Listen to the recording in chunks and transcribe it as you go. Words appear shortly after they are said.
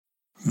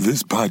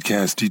This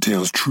podcast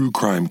details true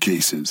crime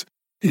cases.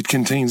 It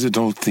contains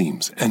adult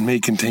themes and may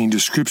contain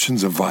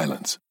descriptions of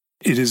violence.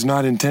 It is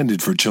not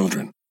intended for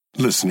children.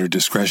 Listener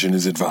discretion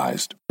is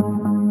advised.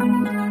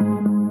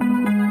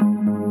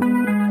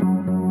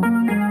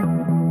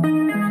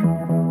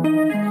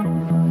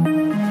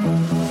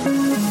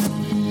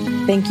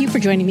 Thank you for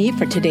joining me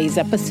for today's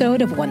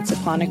episode of Once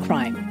Upon a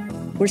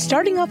Crime. We're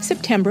starting off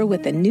September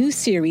with a new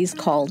series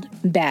called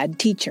Bad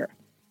Teacher.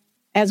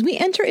 As we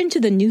enter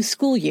into the new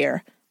school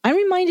year, I'm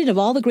reminded of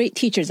all the great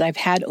teachers I've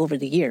had over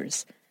the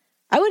years.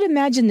 I would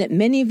imagine that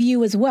many of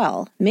you as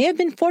well may have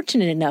been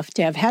fortunate enough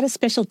to have had a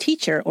special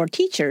teacher or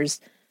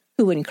teachers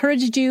who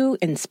encouraged you,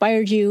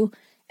 inspired you,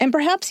 and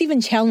perhaps even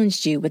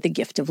challenged you with the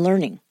gift of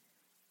learning.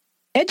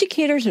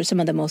 Educators are some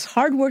of the most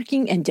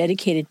hardworking and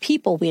dedicated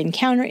people we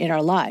encounter in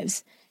our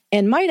lives,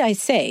 and might I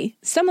say,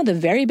 some of the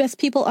very best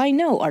people I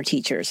know are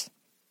teachers.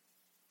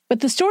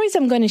 But the stories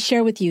I'm going to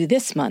share with you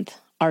this month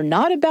are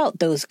not about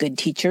those good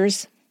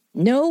teachers.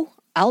 No,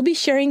 I'll be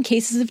sharing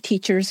cases of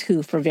teachers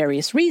who, for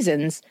various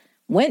reasons,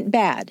 went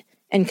bad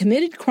and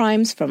committed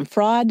crimes from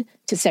fraud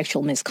to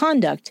sexual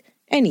misconduct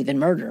and even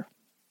murder.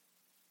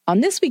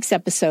 On this week's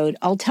episode,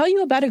 I'll tell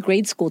you about a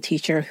grade school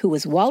teacher who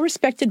was well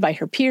respected by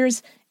her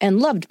peers and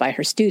loved by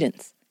her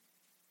students.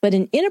 But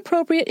an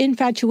inappropriate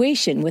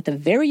infatuation with a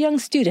very young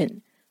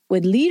student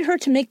would lead her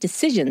to make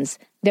decisions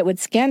that would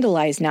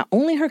scandalize not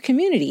only her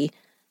community,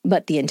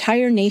 but the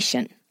entire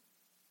nation.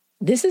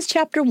 This is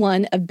Chapter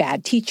 1 of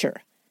Bad Teacher,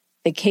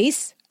 the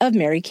case of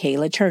Mary Kay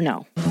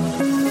Letourneau.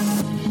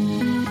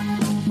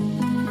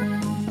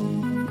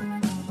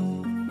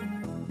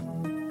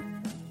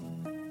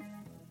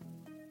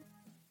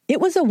 It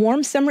was a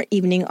warm summer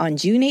evening on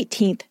June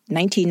 18,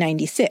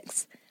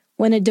 1996,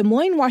 when a Des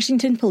Moines,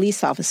 Washington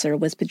police officer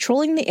was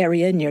patrolling the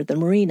area near the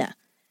marina.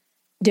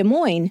 Des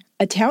Moines,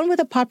 a town with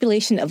a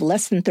population of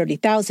less than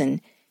 30,000,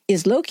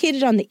 is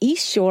located on the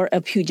east shore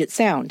of Puget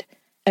Sound,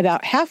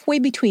 about halfway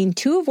between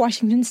two of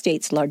Washington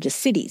state's largest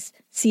cities,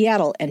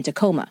 Seattle and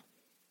Tacoma.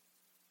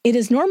 It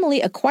is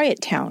normally a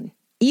quiet town,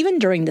 even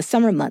during the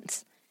summer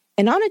months,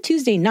 and on a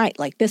Tuesday night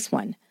like this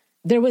one,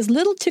 there was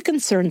little to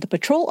concern the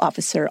patrol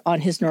officer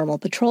on his normal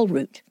patrol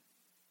route.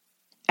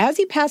 As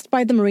he passed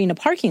by the marina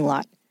parking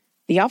lot,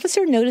 the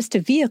officer noticed a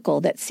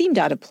vehicle that seemed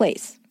out of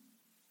place.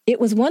 It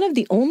was one of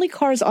the only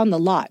cars on the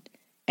lot,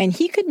 and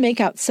he could make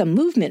out some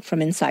movement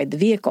from inside the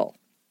vehicle.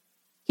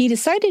 He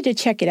decided to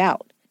check it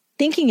out,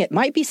 thinking it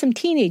might be some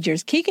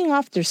teenagers kicking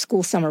off their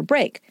school summer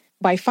break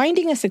by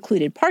finding a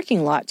secluded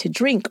parking lot to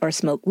drink or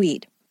smoke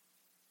weed.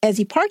 As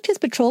he parked his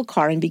patrol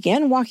car and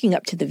began walking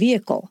up to the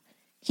vehicle,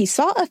 he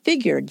saw a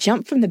figure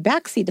jump from the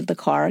back seat of the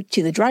car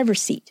to the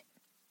driver's seat.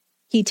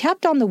 He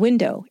tapped on the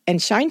window and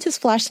shined his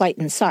flashlight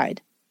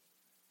inside.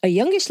 A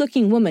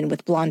youngish-looking woman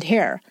with blonde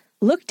hair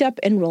looked up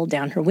and rolled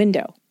down her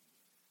window.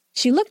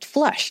 She looked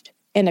flushed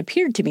and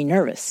appeared to be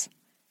nervous.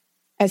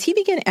 As he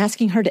began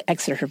asking her to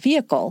exit her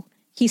vehicle,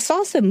 he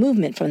saw some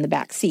movement from the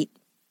back seat.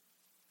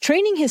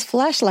 Training his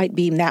flashlight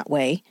beam that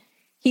way,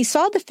 he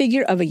saw the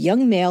figure of a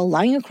young male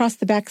lying across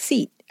the back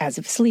seat as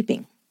if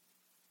sleeping.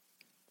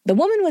 The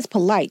woman was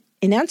polite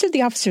and answered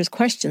the officer's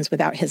questions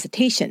without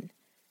hesitation,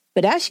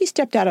 but as she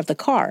stepped out of the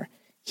car,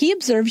 he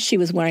observed she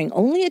was wearing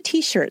only a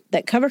t-shirt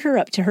that covered her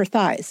up to her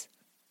thighs.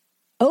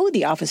 Oh,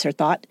 the officer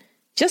thought,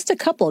 just a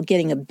couple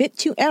getting a bit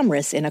too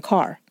amorous in a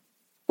car.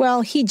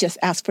 Well, he'd just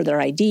ask for their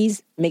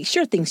IDs, make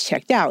sure things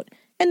checked out,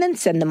 and then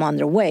send them on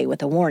their way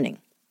with a warning.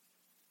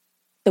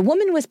 The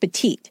woman was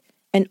petite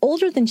and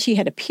older than she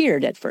had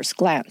appeared at first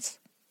glance.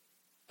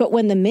 But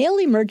when the male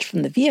emerged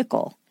from the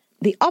vehicle,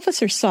 the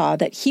officer saw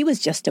that he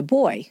was just a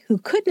boy who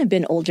couldn't have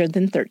been older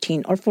than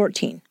 13 or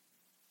 14.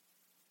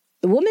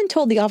 The woman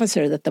told the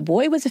officer that the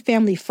boy was a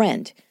family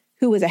friend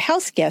who was a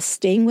house guest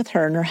staying with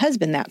her and her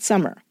husband that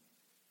summer.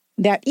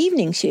 That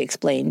evening, she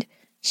explained,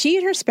 she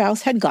and her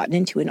spouse had gotten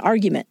into an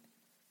argument.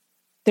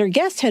 Their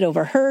guest had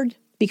overheard,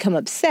 become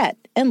upset,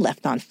 and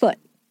left on foot.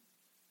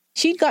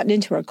 She'd gotten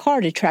into her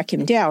car to track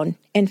him down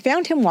and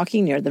found him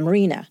walking near the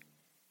marina.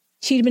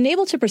 She'd been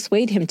able to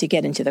persuade him to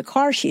get into the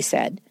car, she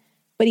said,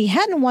 but he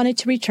hadn't wanted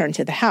to return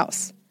to the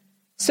house.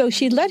 So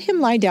she'd let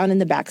him lie down in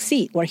the back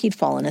seat where he'd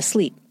fallen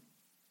asleep.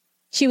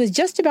 She was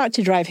just about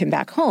to drive him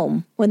back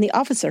home when the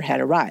officer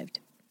had arrived.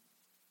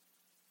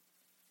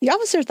 The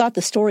officer thought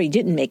the story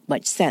didn't make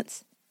much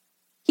sense.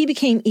 He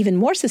became even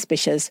more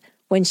suspicious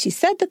when she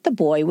said that the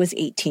boy was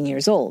 18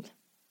 years old.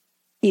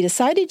 He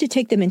decided to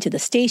take them into the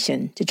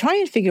station to try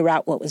and figure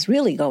out what was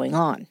really going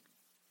on.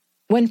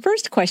 When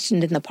first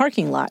questioned in the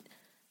parking lot,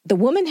 the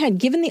woman had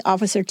given the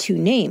officer two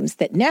names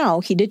that now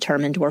he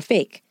determined were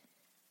fake.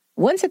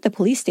 Once at the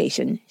police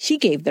station, she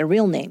gave their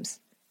real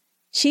names.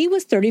 She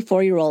was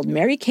 34-year-old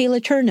Mary Kay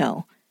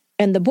Letourneau,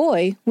 and the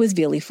boy was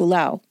Vili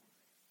Fualaau.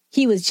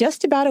 He was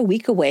just about a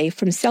week away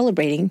from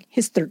celebrating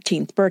his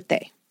 13th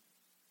birthday.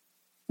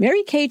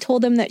 Mary Kay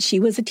told them that she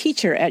was a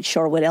teacher at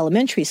Shorewood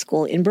Elementary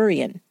School in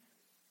Burien.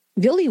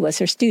 Vili was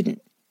her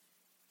student.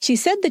 She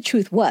said the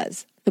truth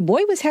was, the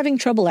boy was having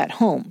trouble at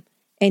home,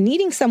 and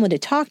needing someone to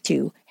talk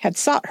to, had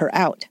sought her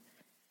out.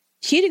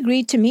 She had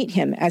agreed to meet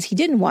him as he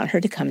didn't want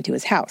her to come to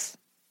his house.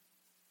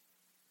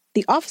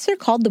 The officer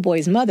called the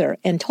boy's mother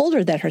and told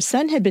her that her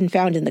son had been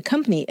found in the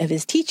company of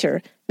his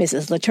teacher,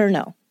 Mrs.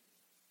 Letourneau.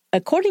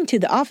 According to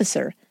the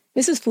officer,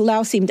 Mrs.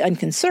 Foulou seemed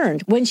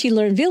unconcerned when she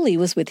learned Willie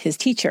was with his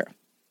teacher.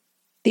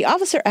 The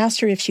officer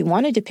asked her if she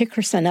wanted to pick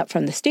her son up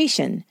from the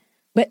station,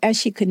 but as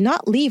she could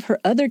not leave her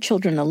other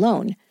children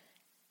alone,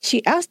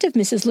 she asked if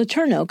Mrs.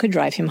 Letourneau could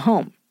drive him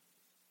home.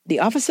 The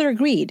officer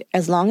agreed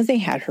as long as they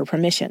had her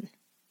permission.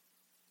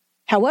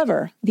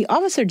 However, the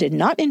officer did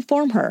not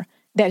inform her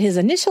that his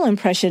initial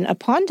impression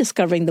upon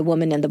discovering the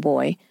woman and the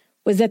boy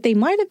was that they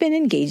might have been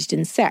engaged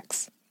in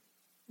sex.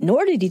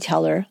 Nor did he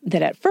tell her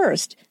that at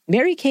first,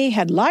 Mary Kay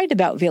had lied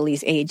about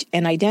Willie's age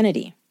and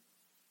identity.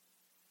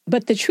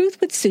 But the truth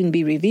would soon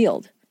be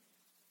revealed.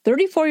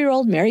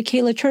 34-year-old Mary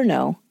Kay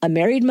Letourneau, a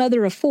married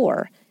mother of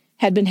 4,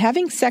 had been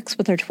having sex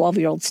with her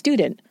 12-year-old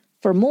student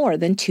for more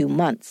than 2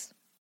 months.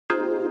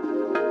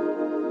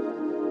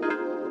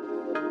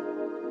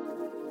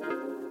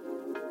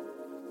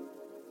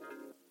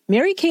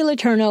 Mary Kay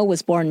Letourneau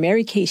was born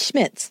Mary Kay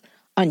Schmitz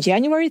on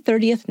January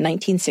 30th,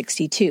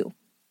 1962.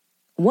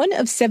 One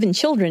of 7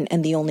 children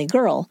and the only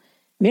girl,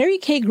 Mary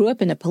Kay grew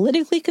up in a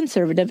politically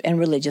conservative and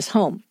religious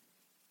home.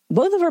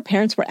 Both of her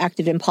parents were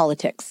active in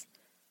politics.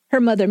 Her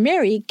mother,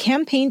 Mary,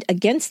 campaigned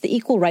against the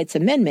Equal Rights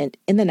Amendment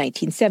in the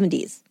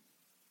 1970s.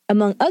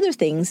 Among other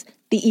things,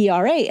 the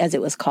ERA, as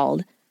it was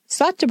called,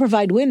 sought to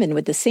provide women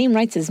with the same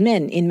rights as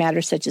men in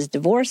matters such as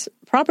divorce,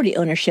 property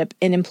ownership,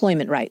 and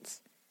employment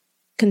rights.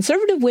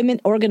 Conservative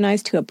women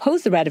organized to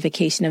oppose the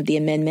ratification of the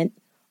amendment,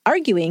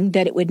 arguing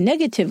that it would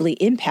negatively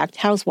impact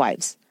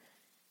housewives.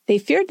 They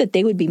feared that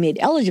they would be made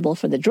eligible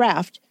for the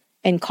draft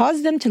and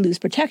cause them to lose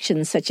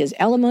protections such as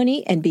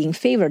alimony and being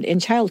favored in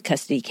child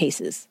custody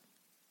cases.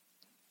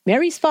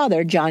 Mary's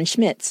father, John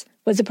Schmitz,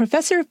 was a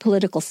professor of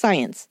political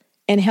science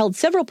and held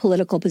several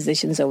political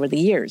positions over the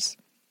years.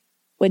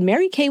 When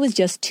Mary Kay was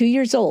just 2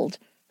 years old,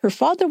 her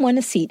father won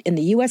a seat in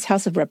the U.S.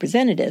 House of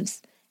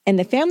Representatives, and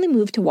the family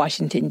moved to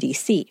Washington,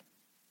 D.C.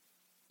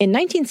 In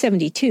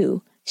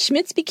 1972,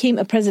 Schmitz became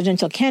a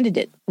presidential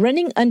candidate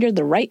running under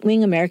the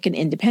right-wing American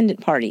Independent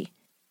Party.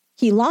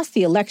 He lost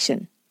the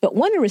election, but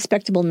won a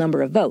respectable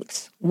number of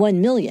votes,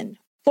 1 million,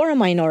 for a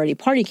minority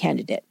party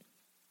candidate.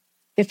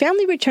 The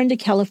family returned to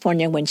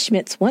California when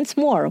Schmitz once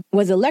more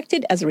was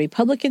elected as a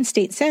Republican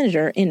state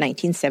senator in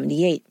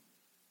 1978.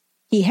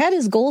 He had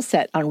his goal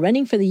set on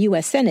running for the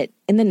U.S. Senate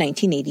in the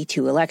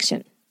 1982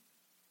 election.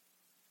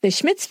 The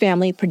Schmitz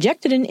family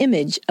projected an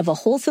image of a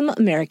wholesome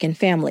American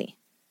family.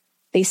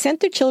 They sent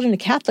their children to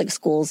Catholic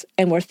schools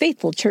and were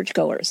faithful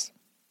churchgoers.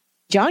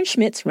 John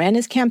Schmitz ran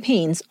his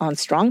campaigns on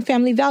strong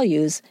family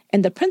values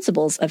and the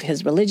principles of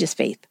his religious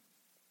faith.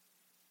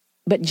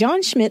 But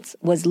John Schmitz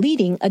was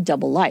leading a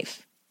double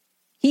life.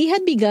 He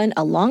had begun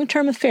a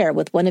long-term affair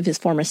with one of his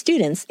former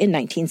students in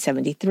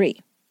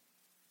 1973.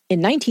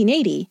 In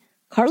 1980,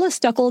 Carla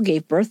Stuckel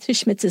gave birth to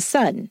Schmitz's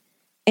son,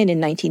 and in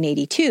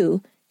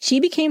 1982, she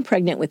became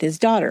pregnant with his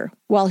daughter,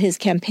 while his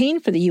campaign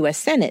for the U.S.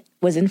 Senate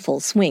was in full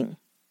swing.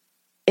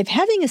 If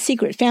having a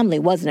secret family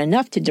wasn't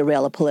enough to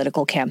derail a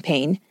political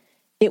campaign,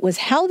 it was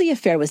how the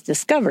affair was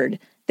discovered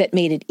that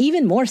made it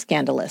even more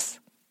scandalous.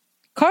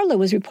 Carla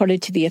was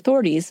reported to the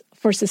authorities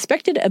for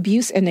suspected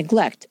abuse and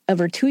neglect of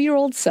her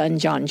 2-year-old son,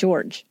 John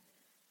George.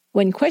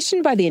 When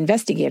questioned by the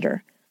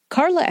investigator,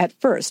 Carla at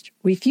first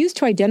refused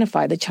to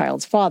identify the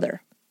child's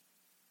father.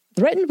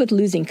 Threatened with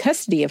losing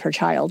custody of her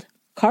child,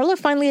 Carla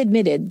finally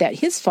admitted that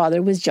his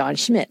father was John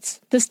Schmitz,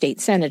 the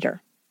state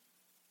senator.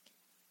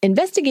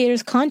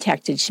 Investigators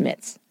contacted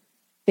Schmitz.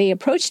 They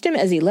approached him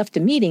as he left a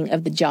meeting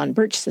of the John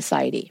Birch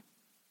Society.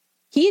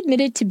 He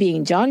admitted to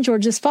being John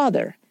George's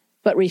father,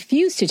 but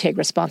refused to take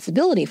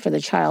responsibility for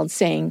the child,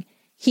 saying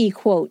he,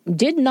 quote,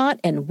 did not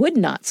and would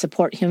not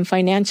support him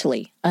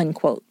financially,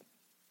 unquote.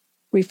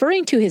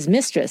 Referring to his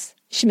mistress,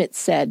 Schmitz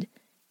said,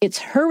 it's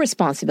her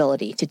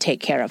responsibility to take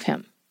care of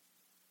him.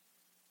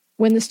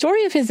 When the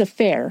story of his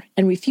affair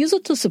and refusal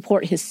to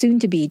support his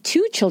soon-to-be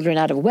 2 children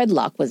out of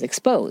wedlock was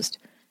exposed,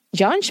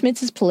 John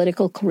Schmitz's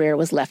political career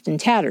was left in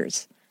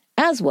tatters,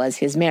 as was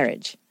his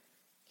marriage.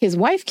 His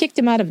wife kicked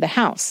him out of the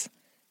house,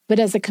 but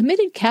as a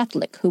committed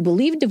Catholic who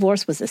believed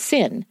divorce was a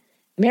sin,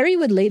 Mary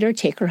would later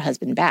take her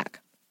husband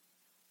back.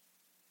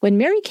 When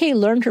Mary Kay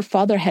learned her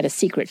father had a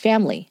secret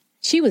family,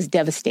 she was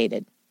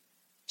devastated.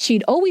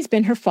 She'd always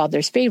been her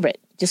father's favorite,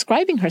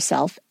 describing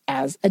herself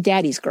as a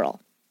daddy's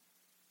girl.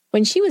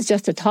 When she was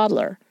just a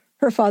toddler,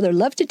 her father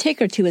loved to take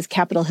her to his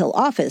Capitol Hill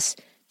office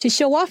to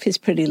show off his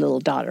pretty little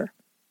daughter.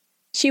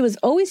 She was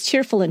always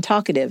cheerful and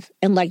talkative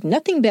and liked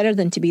nothing better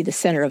than to be the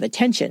center of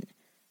attention,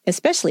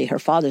 especially her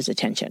father's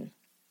attention.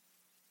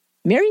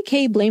 Mary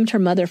Kay blamed her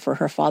mother for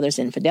her father's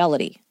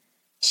infidelity.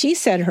 She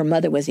said her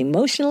mother was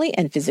emotionally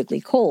and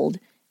physically cold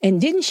and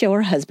didn't show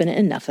her husband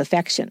enough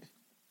affection.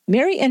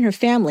 Mary and her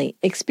family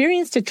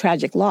experienced a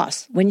tragic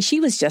loss when she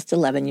was just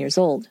 11 years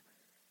old.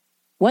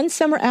 One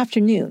summer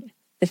afternoon,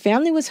 the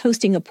family was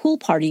hosting a pool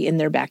party in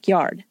their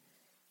backyard.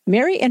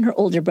 Mary and her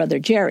older brother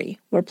Jerry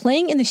were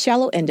playing in the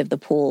shallow end of the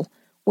pool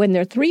when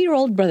their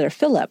 3-year-old brother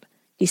Philip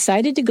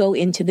decided to go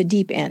into the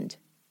deep end.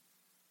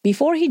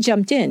 Before he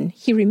jumped in,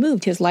 he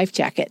removed his life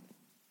jacket.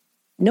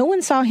 No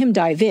one saw him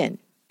dive in,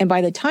 and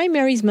by the time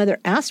Mary's mother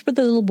asked where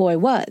the little boy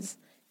was,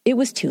 it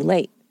was too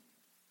late.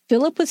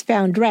 Philip was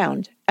found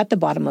drowned at the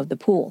bottom of the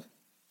pool.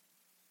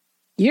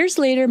 Years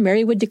later,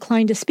 Mary would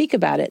decline to speak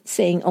about it,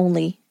 saying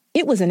only,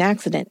 "It was an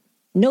accident.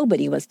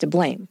 Nobody was to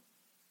blame."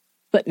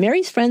 But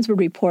Mary's friends would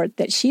report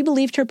that she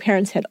believed her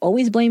parents had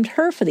always blamed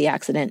her for the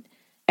accident,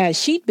 as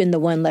she'd been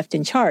the one left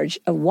in charge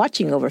of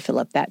watching over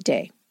Philip that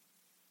day.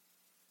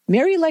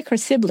 Mary, like her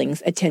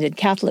siblings, attended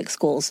Catholic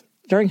schools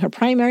during her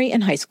primary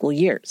and high school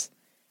years.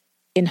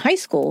 In high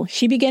school,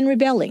 she began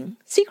rebelling,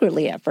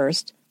 secretly at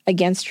first,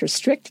 against her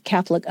strict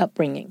Catholic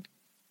upbringing.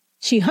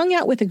 She hung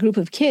out with a group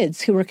of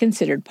kids who were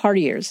considered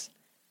partiers.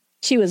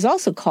 She was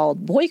also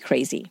called boy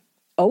crazy,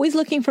 always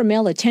looking for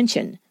male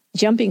attention,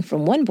 jumping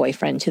from one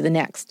boyfriend to the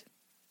next.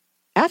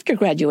 After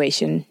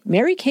graduation,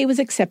 Mary Kay was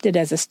accepted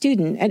as a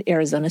student at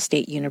Arizona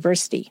State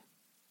University.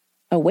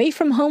 Away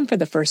from home for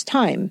the first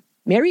time,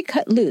 Mary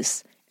cut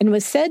loose and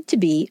was said to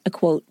be a,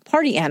 quote,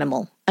 party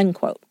animal,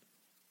 unquote.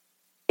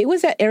 It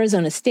was at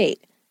Arizona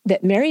State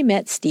that Mary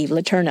met Steve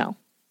Letourneau.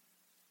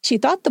 She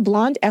thought the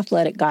blonde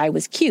athletic guy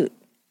was cute,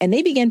 and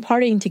they began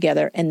partying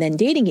together and then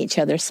dating each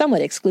other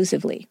somewhat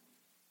exclusively.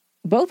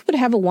 Both would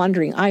have a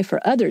wandering eye for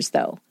others,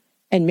 though,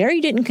 and Mary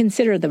didn't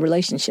consider the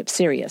relationship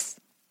serious.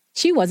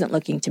 She wasn't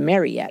looking to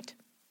marry yet.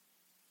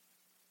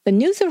 The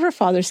news of her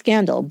father's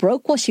scandal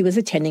broke while she was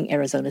attending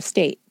Arizona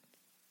State.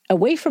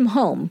 Away from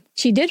home,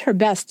 she did her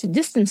best to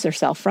distance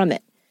herself from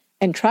it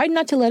and tried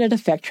not to let it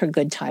affect her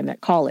good time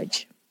at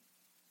college.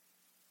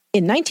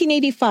 In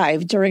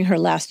 1985, during her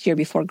last year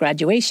before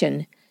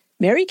graduation,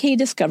 Mary Kay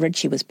discovered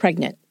she was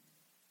pregnant.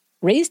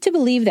 Raised to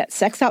believe that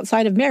sex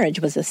outside of marriage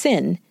was a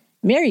sin,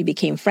 Mary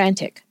became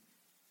frantic.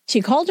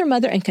 She called her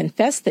mother and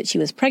confessed that she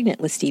was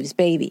pregnant with Steve's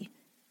baby.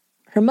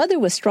 Her mother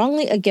was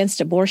strongly against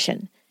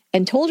abortion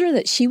and told her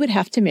that she would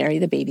have to marry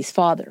the baby's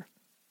father.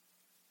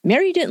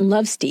 Mary didn't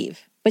love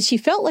Steve, but she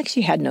felt like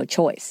she had no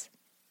choice.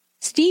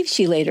 Steve,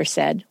 she later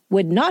said,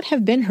 would not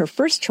have been her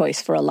first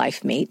choice for a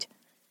life mate.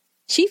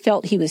 She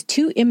felt he was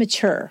too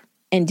immature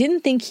and didn't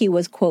think he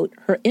was, quote,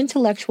 her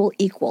intellectual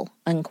equal,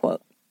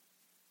 unquote.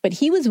 But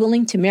he was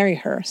willing to marry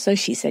her, so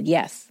she said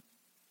yes.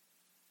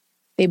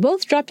 They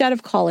both dropped out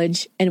of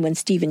college, and when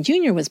Stephen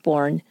Jr. was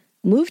born,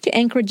 moved to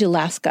Anchorage,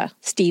 Alaska,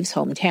 Steve's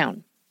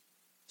hometown.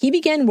 He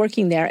began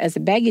working there as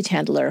a baggage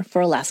handler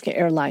for Alaska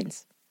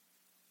Airlines.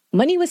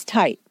 Money was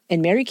tight,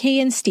 and Mary Kay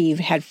and Steve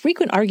had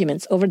frequent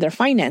arguments over their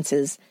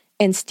finances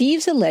and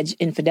Steve's alleged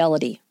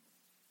infidelity.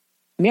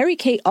 Mary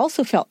Kay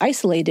also felt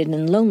isolated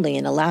and lonely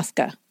in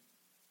Alaska.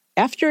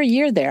 After a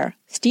year there,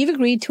 Steve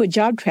agreed to a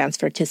job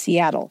transfer to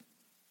Seattle.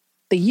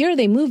 The year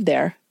they moved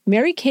there,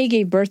 Mary Kay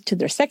gave birth to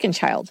their second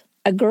child,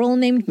 a girl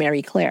named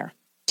Mary Claire.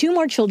 2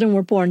 more children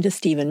were born to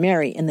Steve and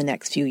Mary in the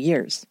next few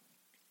years.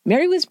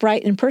 Mary was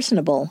bright and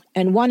personable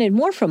and wanted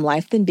more from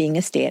life than being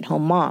a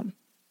stay-at-home mom.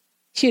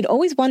 She had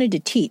always wanted to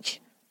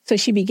teach, so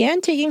she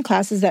began taking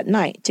classes at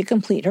night to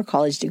complete her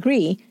college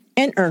degree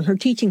and earn her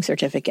teaching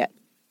certificate.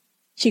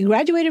 She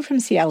graduated from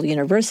Seattle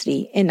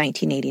University in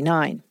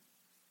 1989.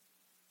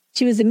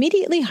 She was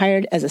immediately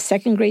hired as a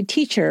second-grade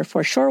teacher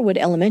for Shorewood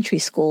Elementary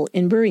School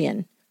in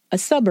Burien, a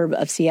suburb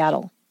of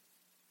Seattle.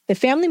 The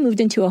family moved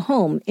into a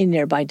home in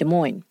nearby Des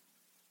Moines.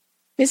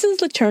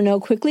 Mrs.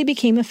 Letourneau quickly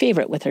became a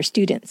favorite with her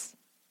students.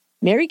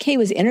 Mary Kay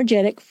was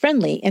energetic,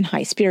 friendly, and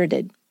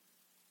high-spirited.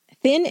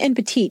 Thin and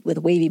petite with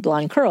wavy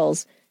blonde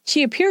curls,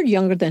 she appeared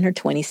younger than her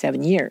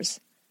 27 years.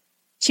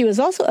 She was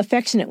also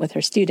affectionate with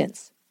her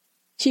students.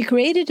 She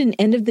created an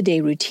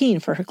end-of-the-day routine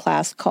for her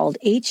class called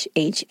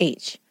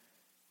HHH.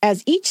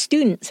 As each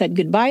student said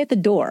goodbye at the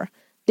door,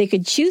 they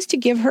could choose to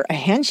give her a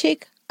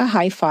handshake, a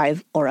high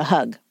five, or a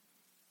hug.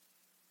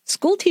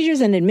 School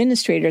teachers and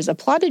administrators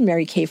applauded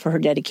Mary Kay for her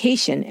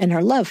dedication and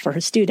her love for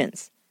her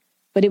students,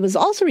 but it was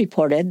also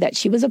reported that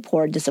she was a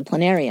poor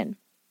disciplinarian.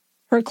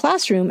 Her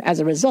classroom, as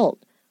a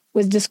result,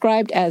 was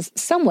described as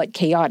somewhat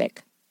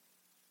chaotic.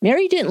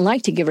 Mary didn't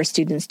like to give her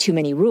students too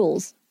many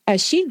rules,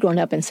 as she'd grown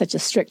up in such a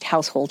strict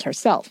household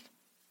herself.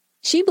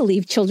 She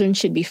believed children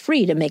should be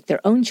free to make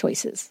their own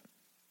choices.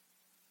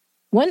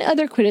 One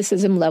other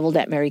criticism leveled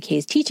at Mary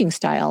Kay's teaching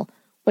style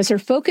was her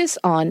focus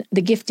on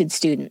the gifted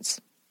students.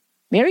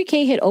 Mary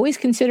Kay had always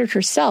considered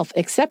herself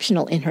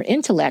exceptional in her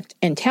intellect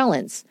and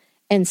talents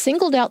and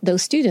singled out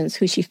those students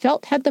who she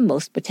felt had the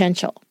most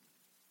potential.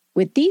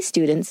 With these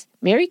students,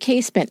 Mary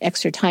Kay spent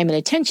extra time and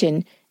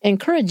attention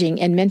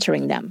encouraging and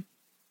mentoring them.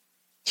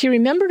 She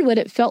remembered what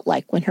it felt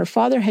like when her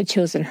father had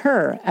chosen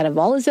her, out of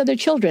all his other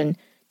children,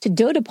 to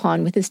dote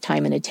upon with his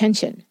time and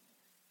attention.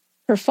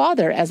 Her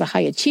father, as a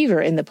high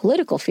achiever in the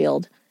political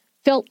field,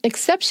 felt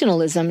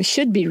exceptionalism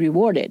should be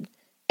rewarded,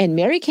 and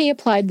Mary Kay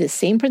applied this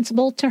same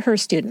principle to her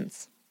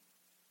students.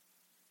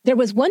 There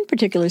was one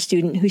particular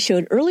student who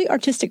showed early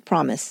artistic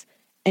promise,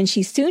 and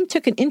she soon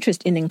took an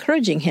interest in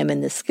encouraging him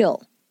in this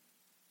skill.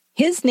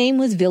 His name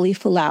was Vili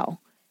Fulau,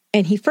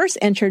 and he first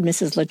entered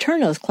Mrs.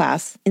 Letourneau's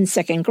class in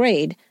 2nd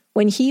grade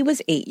when he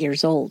was 8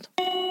 years old.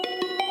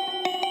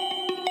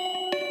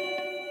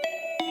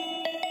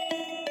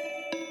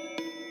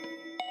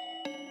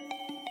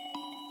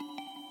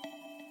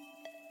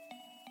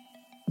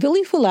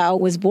 Vili Fualaau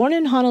was born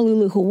in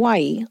Honolulu,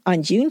 Hawaii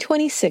on June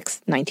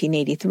 26,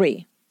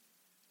 1983.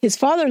 His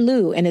father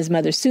Lou and his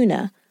mother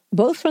Suna,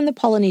 both from the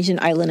Polynesian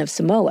island of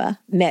Samoa,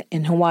 met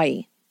in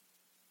Hawaii.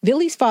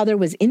 Vili's father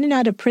was in and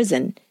out of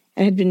prison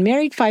and had been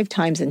married 5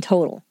 times in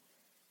total.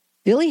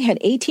 Vili had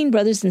 18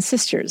 brothers and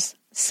sisters,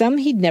 some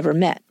he'd never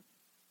met.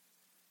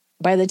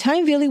 By the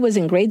time Vili was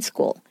in grade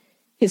school,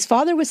 his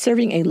father was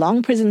serving a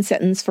long prison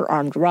sentence for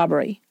armed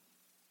robbery.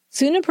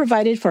 Suna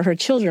provided for her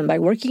children by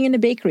working in a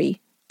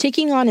bakery,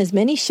 taking on as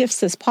many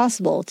shifts as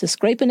possible to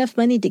scrape enough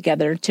money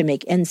together to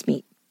make ends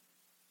meet.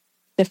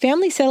 The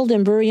family settled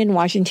in Burien,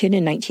 Washington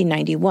in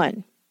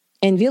 1991,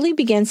 and Vili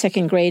began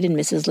 2nd grade in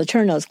Mrs.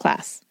 Letourneau's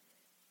class.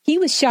 He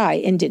was shy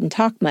and didn't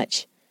talk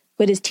much,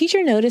 but his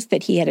teacher noticed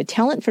that he had a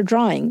talent for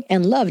drawing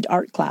and loved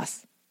art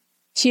class.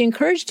 She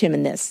encouraged him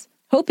in this,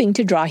 hoping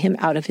to draw him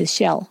out of his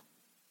shell.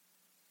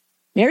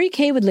 Mary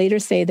Kay would later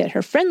say that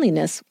her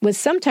friendliness was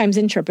sometimes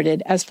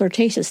interpreted as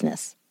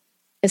flirtatiousness,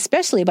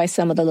 especially by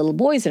some of the little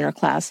boys in her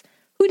class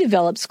who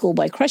developed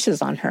schoolboy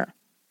crushes on her.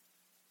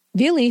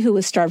 Vili, who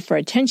was starved for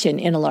attention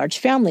in a large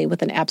family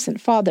with an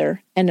absent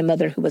father and a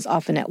mother who was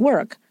often at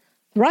work,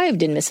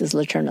 thrived in Mrs.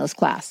 Letourneau's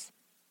class.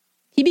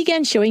 He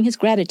began showing his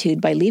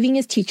gratitude by leaving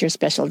his teacher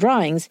special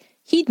drawings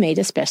he'd made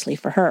especially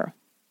for her.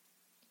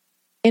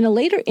 In a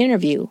later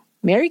interview,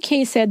 Mary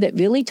Kay said that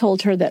Vili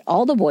told her that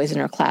all the boys in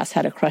her class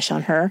had a crush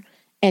on her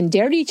and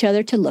dared each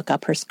other to look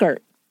up her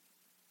skirt.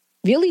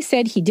 Vili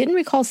said he didn't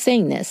recall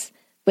saying this,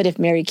 but if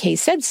Mary Kay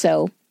said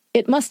so,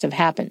 it must have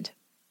happened.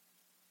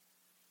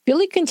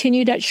 Vili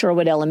continued at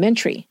Shorewood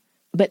Elementary,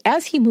 but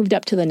as he moved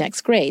up to the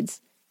next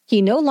grades,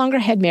 he no longer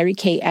had Mary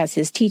Kay as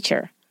his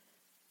teacher.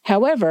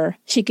 However,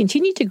 she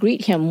continued to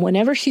greet him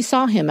whenever she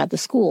saw him at the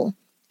school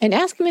and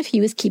ask him if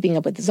he was keeping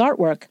up with his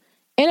artwork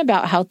and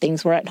about how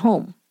things were at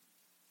home.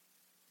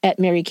 At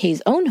Mary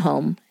Kay's own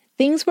home,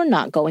 things were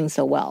not going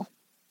so well.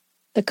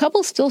 The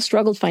couple still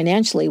struggled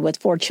financially with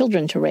 4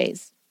 children to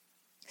raise.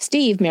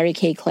 Steve, Mary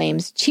Kay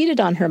claims, cheated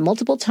on her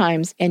multiple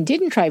times and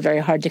didn't try very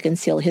hard to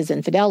conceal his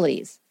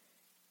infidelities.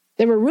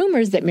 There were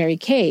rumors that Mary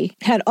Kay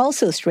had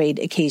also strayed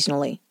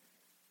occasionally.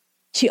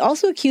 She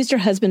also accused her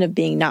husband of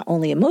being not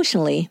only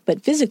emotionally,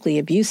 but physically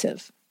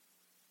abusive.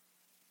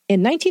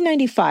 In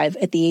 1995,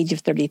 at the age of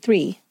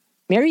 33,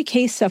 Mary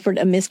Kay suffered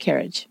a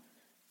miscarriage.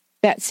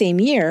 That same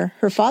year,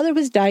 her father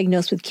was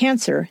diagnosed with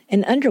cancer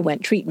and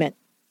underwent treatment.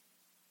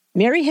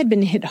 Mary had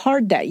been hit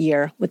hard that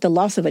year with the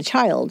loss of a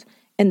child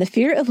and the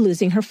fear of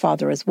losing her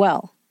father as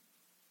well.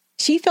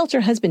 She felt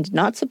her husband did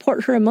not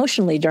support her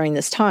emotionally during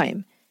this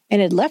time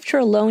and had left her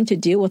alone to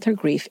deal with her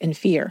grief and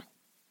fear.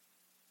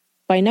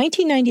 By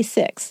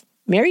 1996,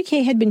 Mary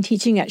Kay had been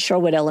teaching at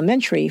Shorewood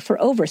Elementary for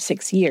over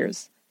 6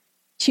 years.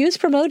 She was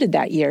promoted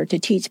that year to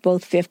teach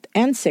both 5th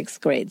and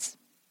 6th grades.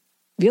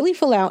 Vili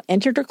Fualaau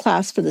entered her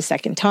class for the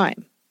 2nd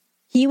time.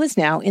 He was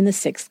now in the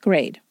 6th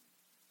grade.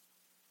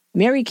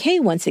 Mary Kay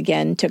once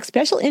again took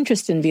special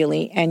interest in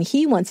Vili, and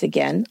he once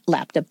again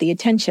lapped up the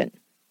attention.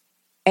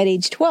 At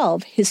age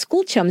 12, his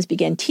school chums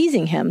began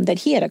teasing him that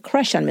he had a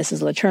crush on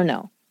Mrs.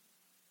 Letourneau.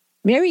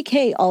 Mary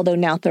Kay, although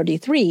now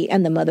 33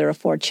 and the mother of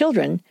 4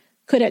 children,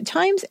 could at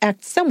times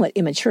act somewhat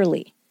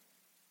immaturely.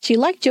 She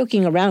liked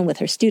joking around with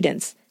her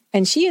students,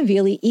 and she and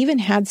Vili even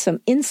had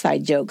some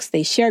inside jokes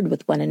they shared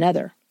with one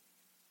another.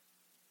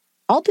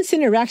 All this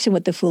interaction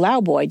with the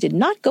Fualaau boy did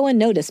not go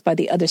unnoticed by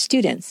the other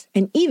students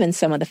and even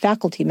some of the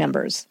faculty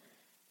members.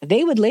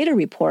 They would later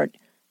report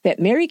that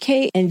Mary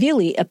Kay and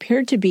Vili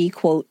appeared to be,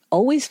 quote,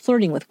 always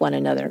flirting with one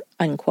another,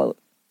 unquote.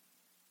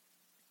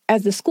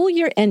 As the school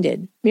year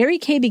ended, Mary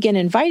Kay began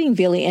inviting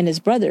Vili and his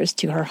brothers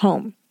to her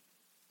home.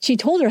 She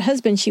told her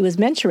husband she was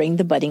mentoring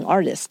the budding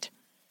artist.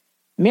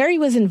 Mary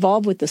was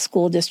involved with the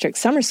school district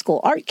summer school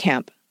art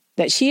camp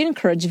that she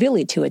encouraged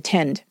Vili to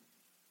attend.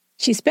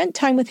 She spent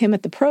time with him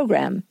at the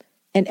program,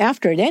 and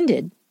after it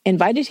ended,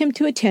 invited him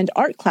to attend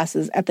art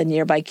classes at the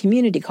nearby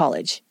community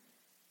college.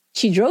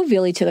 She drove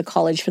Vili to the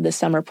college for the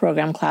summer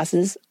program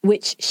classes,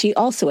 which she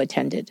also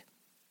attended.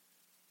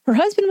 Her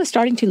husband was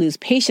starting to lose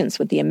patience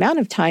with the amount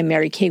of time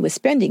Mary Kay was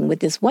spending with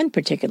this one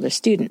particular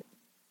student.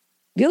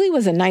 Vili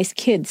was a nice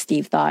kid,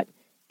 Steve thought,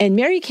 and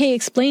Mary Kay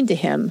explained to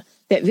him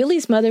that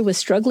Vili's mother was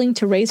struggling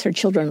to raise her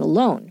children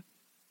alone.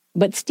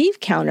 But Steve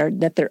countered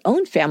that their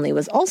own family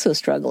was also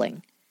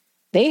struggling.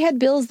 They had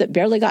bills that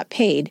barely got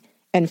paid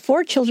and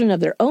 4 children of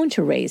their own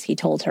to raise, he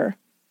told her.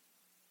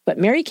 But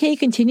Mary Kay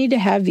continued to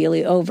have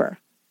Vili over.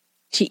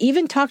 She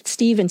even talked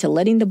Steve into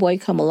letting the boy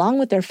come along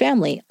with their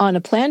family on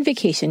a planned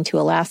vacation to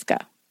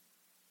Alaska.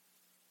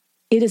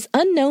 It is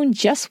unknown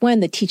just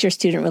when the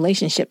teacher-student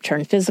relationship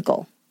turned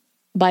physical.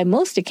 By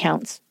most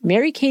accounts,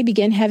 Mary Kay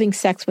began having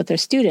sex with her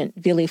student,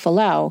 Vili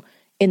Fualaau,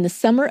 in the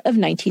summer of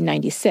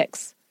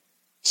 1996.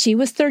 She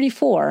was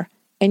 34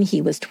 and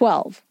he was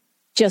 12,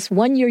 just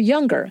 1 year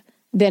younger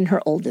than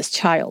her oldest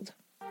child.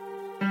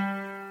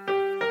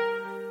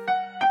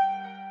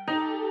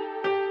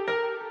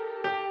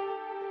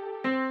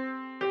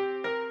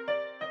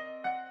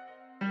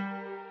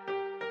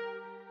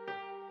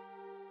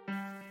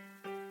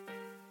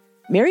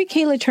 Mary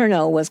Kay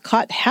Letourneau was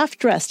caught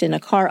half-dressed in a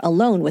car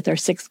alone with her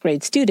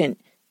sixth-grade student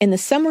in the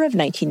summer of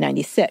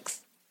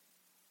 1996.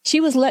 She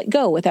was let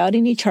go without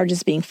any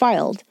charges being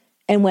filed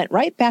and went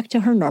right back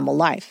to her normal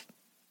life.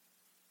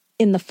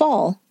 In the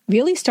fall,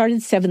 Veely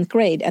started seventh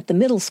grade at the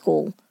middle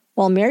school,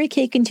 while Mary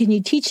Kay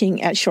continued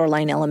teaching at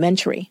Shoreline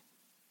Elementary.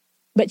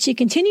 But she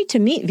continued to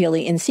meet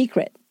Veely in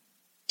secret.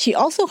 She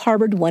also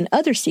harbored one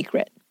other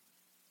secret.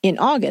 In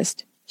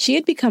August, she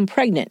had become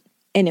pregnant,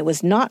 and it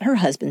was not her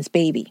husband's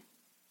baby.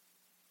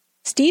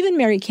 Steve and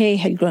Mary Kay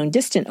had grown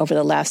distant over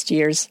the last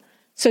years,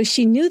 so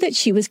she knew that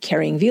she was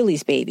carrying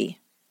Veely's baby.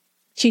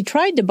 She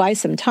tried to buy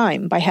some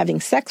time by having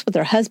sex with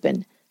her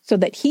husband so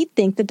that he'd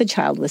think that the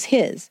child was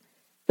his,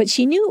 but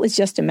she knew it was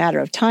just a matter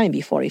of time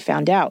before he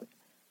found out.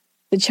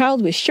 The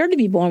child was sure to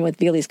be born with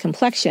Veely's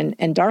complexion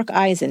and dark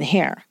eyes and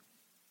hair.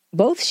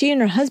 Both she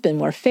and her husband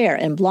were fair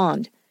and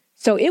blonde,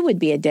 so it would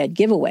be a dead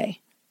giveaway.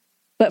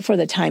 But for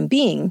the time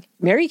being,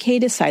 Mary Kay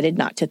decided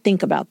not to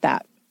think about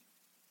that.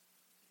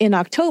 In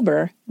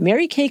October,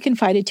 Mary Kay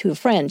confided to a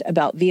friend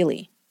about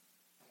Veely.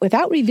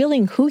 Without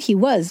revealing who he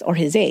was or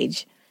his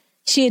age,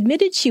 she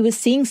admitted she was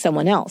seeing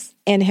someone else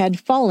and had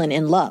fallen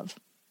in love.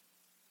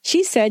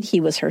 She said he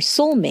was her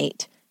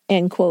soulmate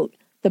and, quote,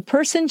 the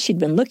person she'd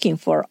been looking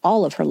for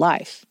all of her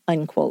life,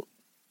 unquote.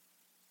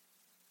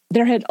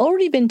 There had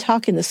already been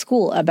talk in the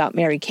school about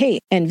Mary Kay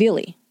and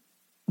Veely.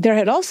 There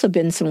had also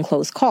been some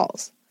close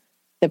calls.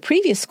 The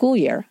previous school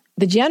year,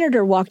 the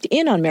janitor walked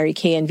in on Mary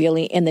Kay and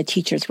Veely in the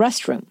teacher's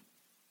restroom.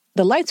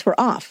 The lights were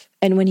off,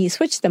 and when he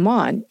switched them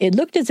on, it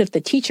looked as if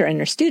the teacher and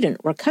her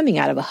student were coming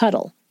out of a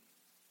huddle.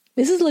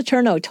 Mrs.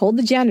 Letourneau told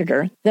the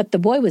janitor that the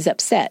boy was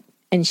upset,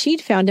 and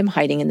she'd found him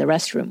hiding in the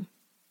restroom.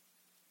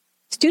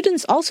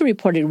 Students also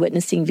reported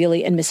witnessing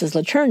Veely and Mrs.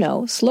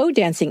 Letourneau slow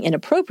dancing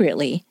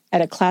inappropriately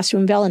at a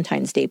classroom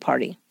Valentine's Day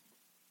party.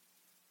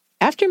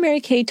 After Mary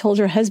Kay told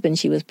her husband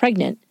she was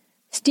pregnant,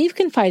 Steve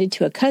confided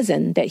to a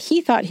cousin that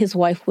he thought his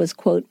wife was,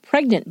 quote,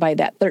 pregnant by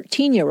that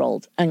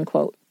 13-year-old,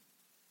 unquote.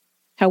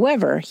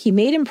 However, he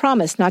made him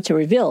promise not to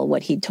reveal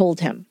what he'd told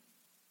him.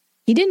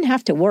 He didn't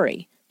have to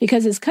worry,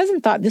 because his cousin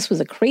thought this was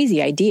a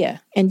crazy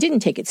idea and didn't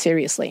take it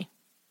seriously.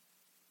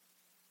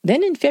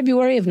 Then in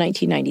February of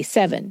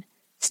 1997,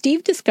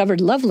 Steve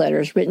discovered love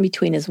letters written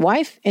between his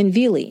wife and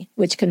Veely,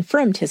 which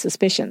confirmed his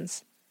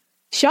suspicions.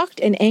 Shocked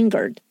and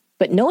angered,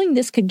 but knowing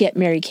this could get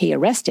Mary Kay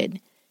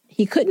arrested,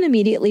 he couldn't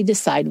immediately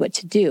decide what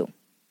to do.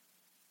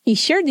 He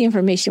shared the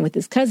information with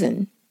his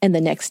cousin, and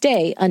the next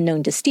day,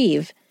 unknown to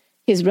Steve,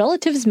 his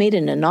relatives made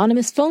an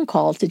anonymous phone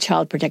call to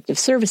Child Protective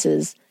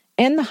Services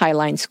and the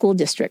Highline School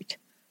District.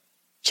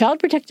 Child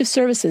Protective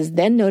Services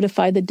then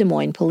notified the Des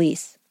Moines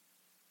police.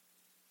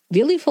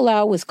 Veely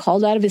Fulau was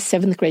called out of his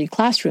seventh grade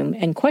classroom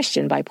and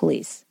questioned by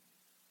police.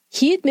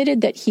 He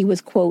admitted that he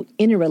was, quote,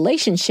 in a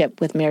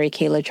relationship with Mary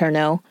Kay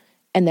Letourneau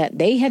and that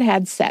they had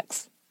had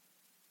sex.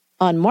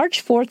 On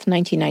March 4th,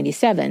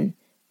 1997,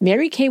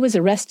 Mary Kay was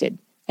arrested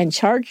and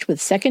charged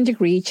with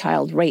second-degree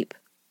child rape.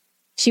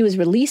 She was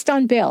released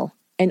on bail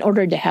and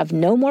ordered to have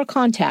no more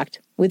contact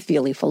with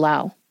Veely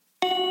Fulau.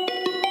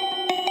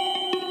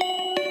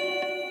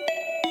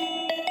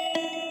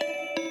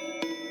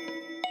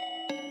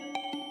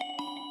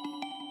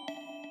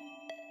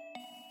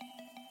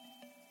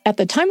 At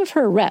the time of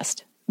her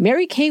arrest,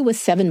 Mary Kay was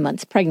 7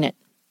 months pregnant.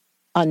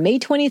 On May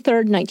 23,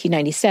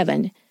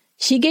 1997,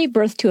 she gave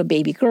birth to a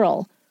baby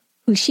girl,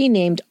 who she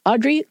named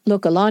Audrey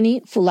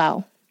Lokalani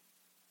Fulau.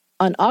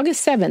 On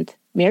August 7th,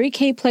 Mary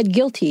Kay pled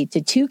guilty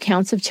to 2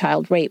 counts of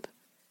child rape.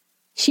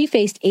 She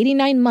faced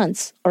 89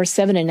 months, or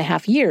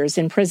 7.5 years,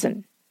 in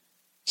prison.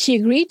 She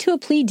agreed to a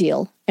plea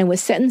deal and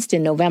was sentenced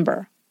in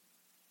November.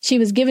 She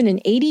was given an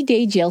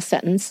 80-day jail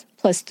sentence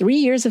plus 3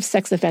 years of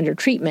sex offender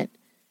treatment,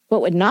 but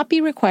would not be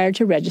required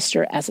to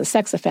register as a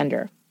sex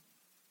offender.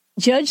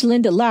 Judge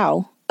Linda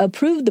Lau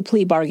approved the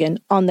plea bargain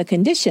on the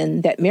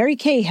condition that Mary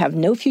Kay have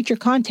no future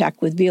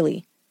contact with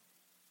Veely.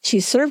 She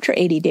served her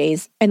 80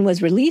 days and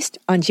was released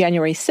on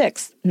January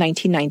 6,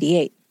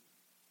 1998.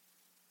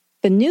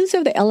 The news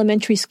of the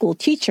elementary school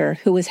teacher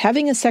who was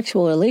having a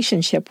sexual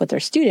relationship with her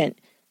student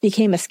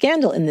became a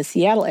scandal in the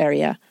Seattle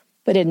area,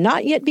 but had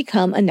not yet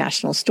become a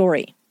national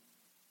story.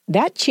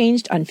 That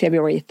changed on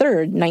February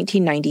 3,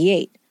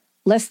 1998,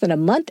 less than a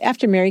month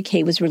after Mary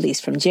Kay was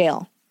released from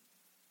jail.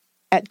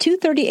 At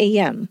 2:30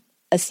 a.m.,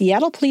 a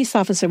Seattle police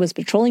officer was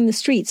patrolling the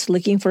streets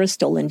looking for a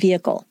stolen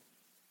vehicle.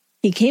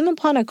 He came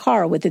upon a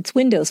car with its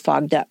windows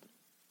fogged up.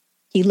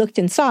 He looked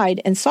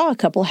inside and saw a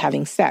couple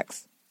having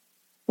sex.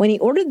 When he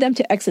ordered them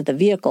to exit the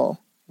vehicle,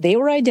 they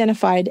were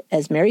identified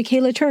as Mary Kay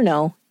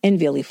Letourneau and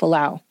Veely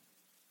Fulau.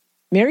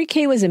 Mary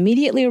Kay was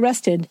immediately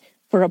arrested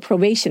for a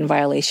probation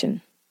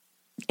violation.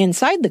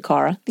 Inside the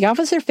car, the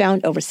officer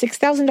found over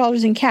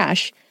 $6,000 in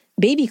cash,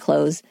 baby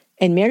clothes,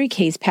 and Mary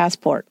Kay's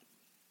passport.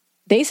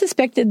 They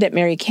suspected that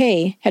Mary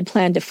Kay had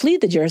planned to flee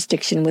the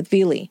jurisdiction with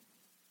Veely.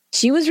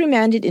 She was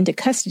remanded into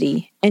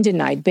custody and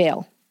denied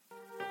bail.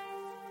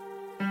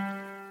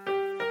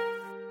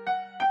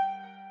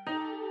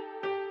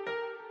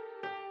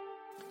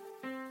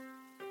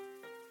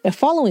 The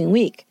following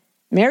week,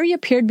 Mary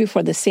appeared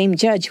before the same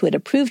judge who had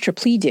approved her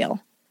plea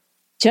deal.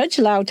 Judge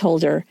Lau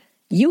told her,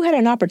 "You had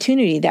an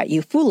opportunity that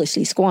you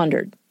foolishly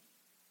squandered."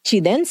 She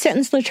then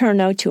sentenced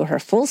Letourneau to her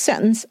full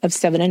sentence of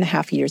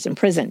 7.5 years in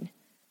prison.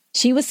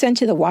 She was sent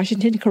to the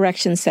Washington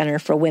Correction Center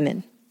for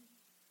Women.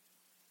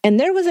 And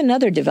there was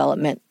another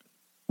development.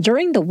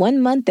 During the 1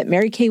 month that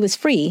Mary Kay was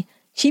free,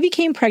 she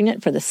became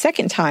pregnant for the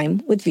second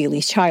time with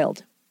Veely's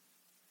child.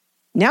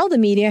 Now the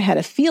media had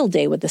a field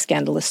day with the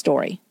scandalous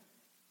story.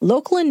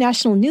 Local and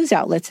national news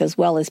outlets, as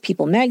well as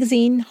People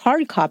magazine,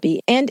 Hard Copy,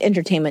 and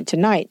Entertainment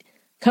Tonight,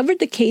 covered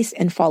the case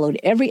and followed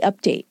every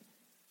update.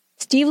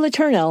 Steve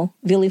Letourneau,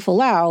 Veely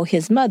Fulau,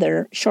 his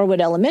mother,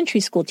 Shorewood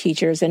Elementary School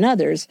teachers, and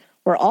others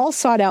were all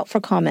sought out for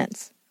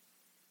comments.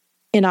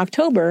 In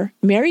October,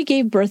 Mary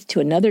gave birth to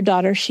another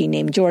daughter she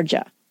named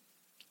Georgia.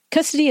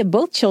 Custody of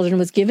both children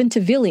was given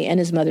to Veely and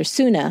his mother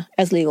Suna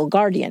as legal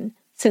guardian,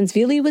 since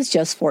Veely was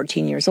just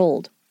 14 years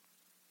old.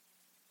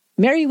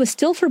 Mary was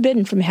still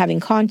forbidden from having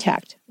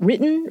contact,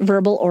 written,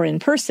 verbal, or in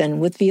person,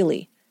 with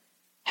Veely.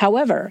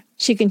 However,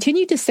 she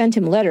continued to send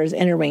him letters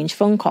and arrange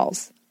phone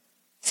calls.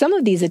 Some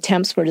of these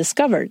attempts were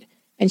discovered,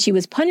 and she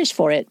was punished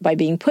for it by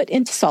being put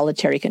into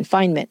solitary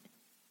confinement.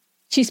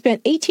 She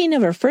spent 18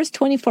 of her first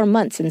 24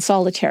 months in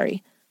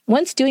solitary,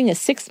 once doing a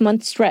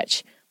 6-month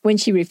stretch when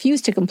she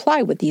refused to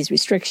comply with these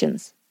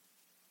restrictions.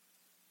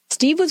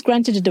 Steve was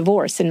granted a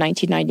divorce in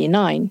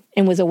 1999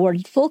 and was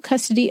awarded full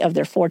custody of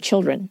their 4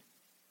 children.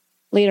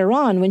 Later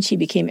on, when she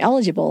became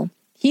eligible,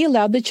 he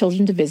allowed the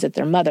children to visit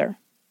their mother.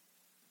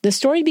 The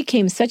story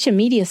became such a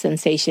media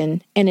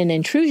sensation and an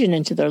intrusion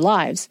into their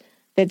lives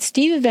that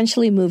Steve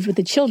eventually moved with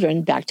the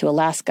children back to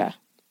Alaska.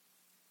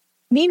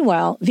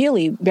 Meanwhile,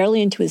 Veely,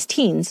 barely into his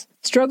teens,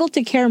 struggled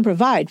to care and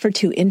provide for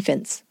 2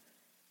 infants.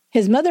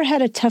 His mother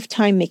had a tough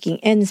time making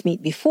ends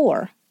meet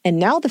before, and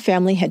now the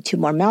family had 2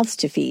 more mouths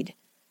to feed.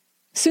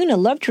 Suna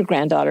loved her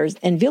granddaughters,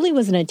 and Veely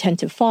was an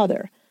attentive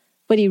father,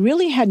 but he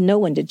really had no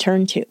one to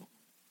turn to.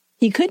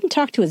 He couldn't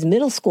talk to his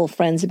middle school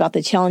friends about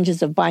the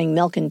challenges of buying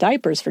milk and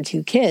diapers for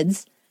 2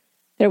 kids.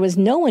 There was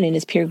no one in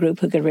his peer group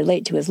who could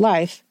relate to his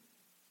life.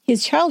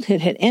 His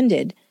childhood had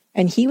ended,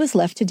 and he was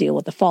left to deal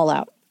with the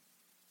fallout.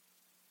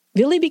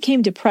 Veely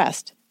became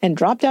depressed and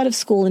dropped out of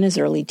school in his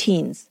early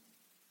teens.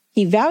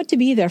 He vowed to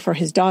be there for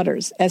his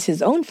daughters, as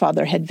his own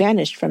father had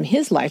vanished from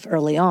his life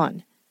early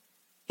on.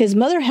 His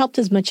mother helped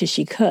as much as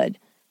she could,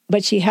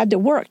 but she had to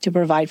work to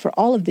provide for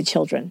all of the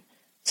children,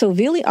 so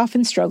Veely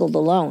often struggled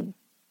alone.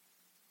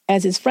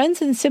 As his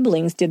friends and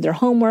siblings did their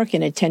homework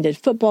and attended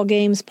football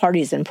games,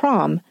 parties, and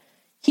prom,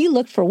 he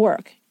looked for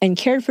work and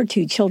cared for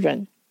 2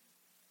 children.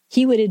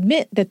 He would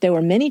admit that there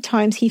were many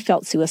times he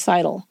felt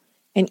suicidal,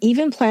 and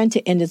even planned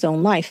to end his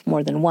own life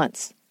more than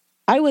once.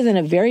 "I was in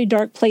a very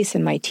dark place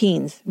in my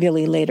teens,"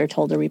 Veely later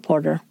told a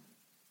reporter.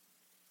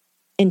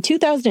 In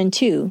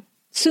 2002,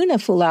 Suna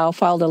Fulau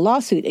filed a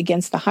lawsuit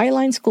against the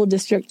Highline School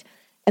District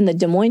and the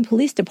Des Moines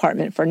Police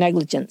Department for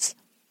negligence.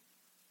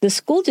 The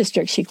school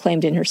district, she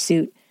claimed in her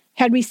suit,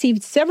 had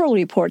received several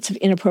reports of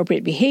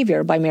inappropriate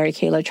behavior by Mary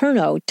Kay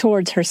Letourneau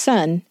towards her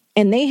son,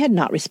 and they had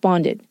not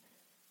responded.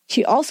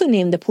 She also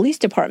named the police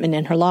department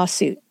in her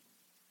lawsuit.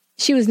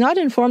 She was not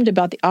informed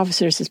about the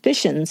officer's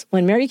suspicions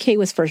when Mary Kay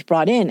was first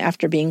brought in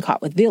after being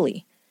caught with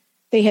Veely.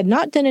 They had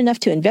not done enough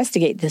to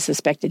investigate the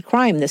suspected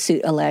crime, the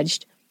suit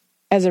alleged.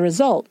 As a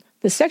result,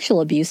 the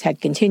sexual abuse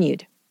had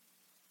continued.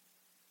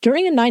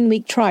 During a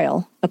 9-week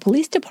trial, a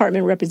police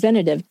department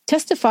representative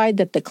testified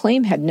that the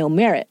claim had no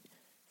merit,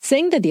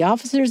 saying that the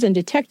officers and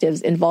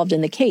detectives involved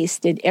in the case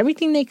did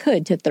everything they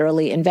could to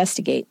thoroughly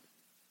investigate.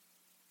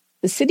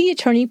 The city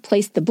attorney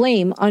placed the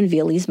blame on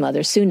Veely's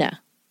mother,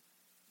 Suna.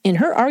 In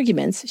her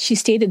arguments, she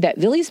stated that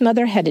Veely's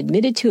mother had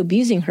admitted to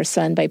abusing her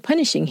son by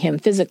punishing him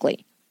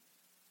physically.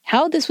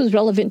 How this was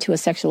relevant to a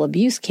sexual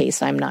abuse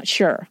case, I'm not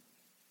sure.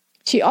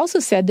 She also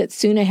said that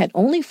Suna had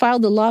only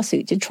filed the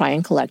lawsuit to try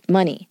and collect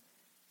money.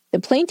 The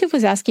plaintiff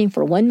was asking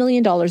for $1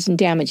 million in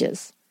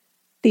damages.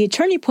 The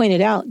attorney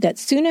pointed out that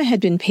Suna had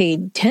been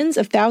paid tens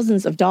of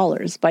thousands of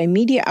dollars by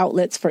media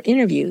outlets for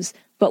interviews,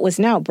 but was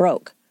now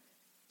broke.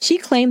 She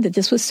claimed that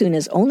this was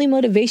Suna's only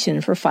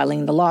motivation for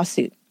filing the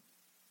lawsuit.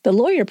 The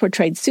lawyer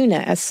portrayed Suna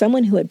as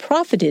someone who had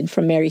profited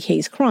from Mary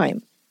Kay's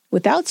crime,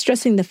 without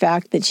stressing the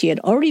fact that she had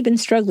already been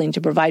struggling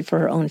to provide for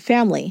her own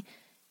family,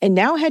 and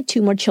now had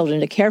 2 more children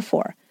to care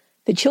for,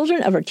 the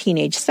children of her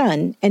teenage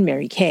son and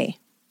Mary Kay.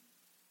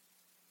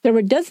 There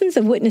were dozens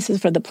of witnesses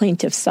for the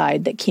plaintiff's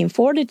side that came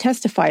forward to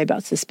testify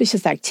about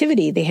suspicious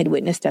activity they had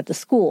witnessed at the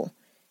school,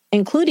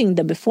 including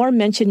the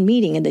before-mentioned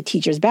meeting in the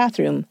teacher's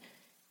bathroom,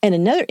 and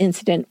another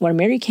incident where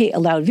Mary Kay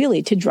allowed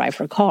Veely to drive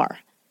her car.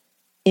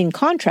 In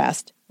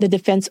contrast, the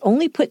defense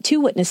only put 2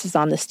 witnesses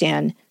on the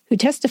stand who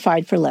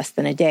testified for less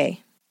than a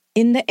day.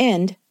 In the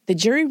end, the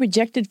jury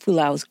rejected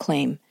Fulau's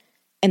claim,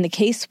 and the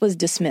case was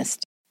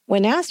dismissed.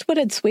 When asked what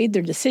had swayed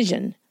their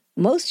decision,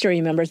 most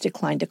jury members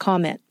declined to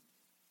comment.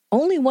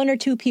 Only 1 or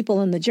 2 people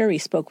on the jury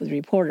spoke with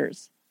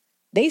reporters.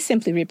 They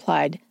simply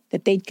replied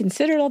that they'd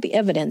considered all the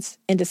evidence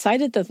and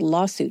decided that the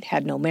lawsuit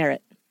had no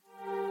merit.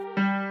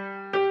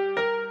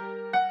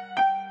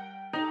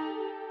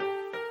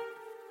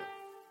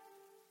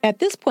 At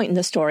this point in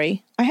the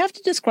story, I have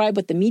to describe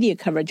what the media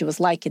coverage was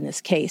like in this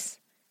case.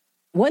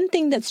 One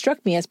thing that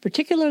struck me as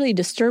particularly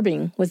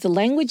disturbing was the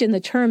language and the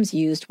terms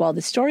used while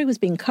the story was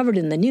being covered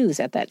in the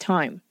news at that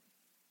time.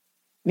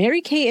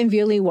 Mary Kay and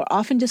Veely were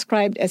often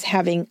described as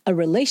having a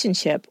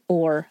relationship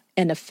or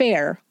an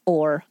affair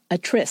or a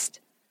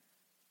tryst.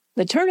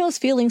 Letourneau's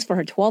feelings for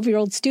her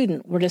 12-year-old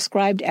student were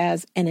described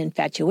as an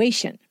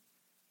infatuation.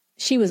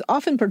 She was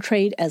often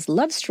portrayed as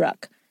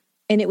love-struck,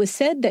 and it was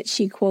said that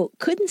she, quote,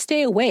 couldn't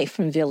stay away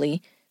from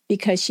Veely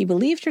because she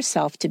believed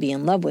herself to be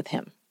in love with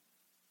him.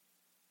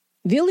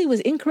 Veely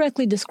was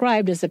incorrectly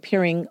described as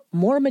appearing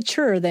more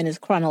mature than his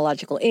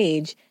chronological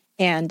age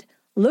and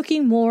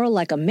looking more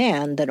like a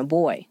man than a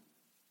boy.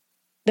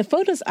 The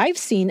photos I've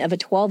seen of a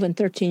 12 and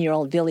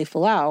 13-year-old Veely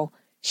Fulau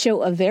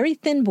show a very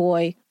thin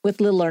boy with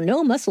little or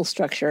no muscle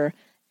structure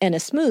and a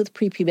smooth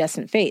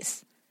prepubescent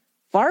face,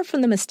 far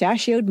from the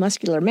mustachioed,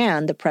 muscular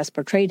man the press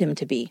portrayed him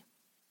to be.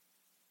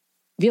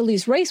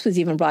 Veely's race was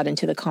even brought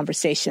into the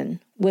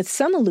conversation, with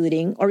some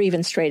alluding or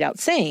even straight out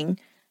saying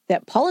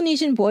that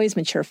Polynesian boys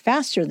mature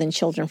faster than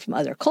children from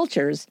other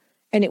cultures,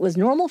 and it was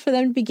normal for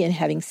them to begin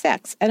having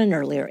sex at an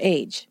earlier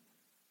age.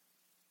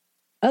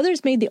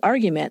 Others made the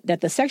argument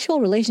that the sexual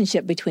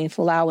relationship between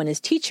Fulau and his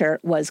teacher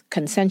was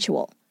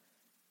consensual.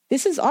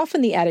 This is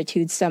often the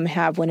attitude some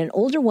have when an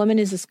older woman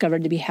is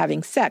discovered to be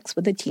having sex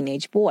with a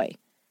teenage boy.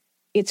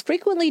 It's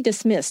frequently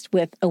dismissed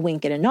with a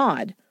wink and a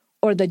nod,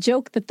 or the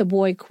joke that the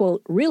boy,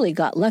 quote, really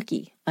got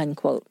lucky,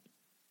 unquote.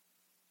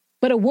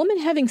 But a woman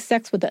having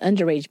sex with an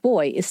underage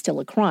boy is still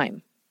a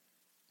crime.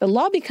 The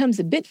law becomes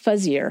a bit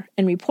fuzzier,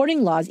 and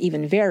reporting laws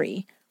even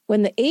vary,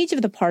 when the age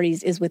of the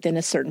parties is within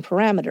a certain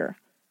parameter,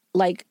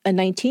 like a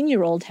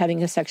 19-year-old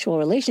having a sexual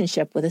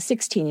relationship with a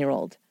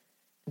 16-year-old.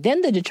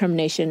 Then the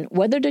determination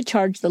whether to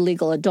charge the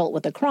legal adult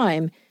with a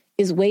crime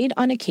is weighed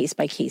on a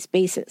case-by-case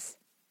basis.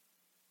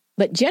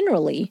 But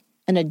generally,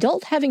 an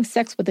adult having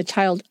sex with a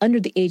child under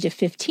the age of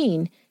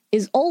 15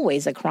 is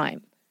always a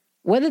crime,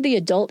 whether the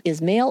adult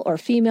is male or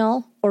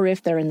female, or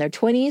if they're in their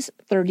 20s,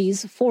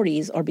 30s,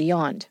 40s, or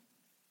beyond.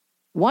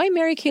 Why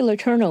Mary Kay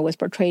Letourneau was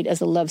portrayed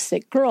as a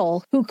lovesick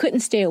girl who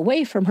couldn't stay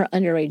away from her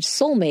underage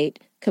soulmate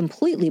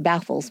completely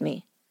baffles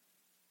me.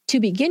 To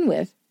begin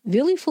with,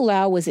 Veely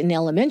Fulau was in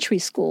elementary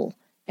school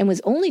and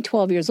was only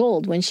 12 years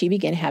old when she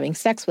began having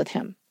sex with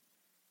him.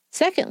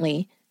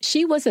 Secondly,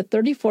 she was a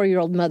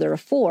 34-year-old mother of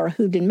 4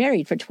 who'd been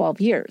married for 12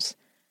 years,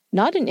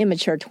 not an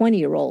immature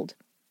 20-year-old.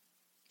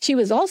 She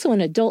was also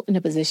an adult in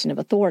a position of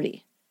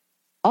authority.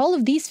 All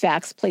of these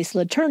facts place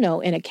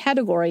Letourneau in a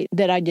category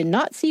that I did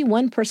not see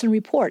one person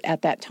report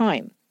at that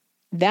time,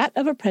 that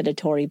of a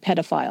predatory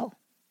pedophile.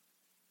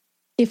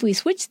 If we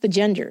switch the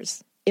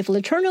genders, if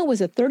Letourneau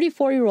was a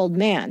 34-year-old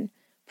man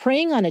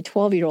preying on a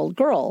 12-year-old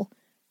girl,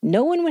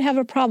 no one would have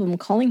a problem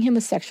calling him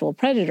a sexual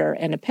predator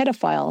and a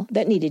pedophile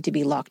that needed to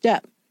be locked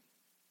up.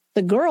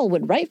 The girl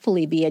would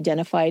rightfully be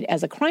identified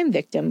as a crime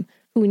victim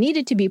who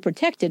needed to be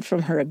protected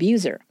from her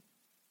abuser.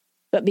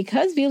 But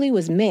because Veely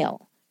was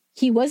male,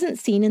 he wasn't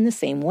seen in the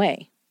same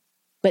way.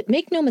 But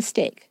make no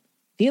mistake,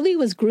 Veely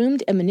was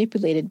groomed and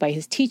manipulated by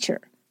his teacher,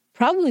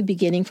 probably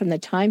beginning from the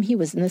time he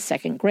was in the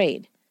 2nd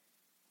grade.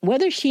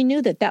 Whether she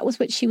knew that that was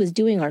what she was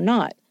doing or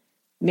not,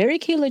 Mary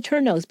Kay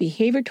Letourneau's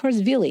behavior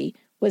towards Veely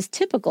was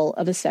typical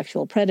of a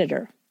sexual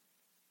predator.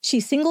 She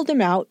singled him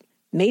out,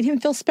 made him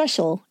feel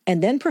special,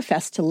 and then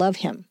professed to love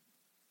him.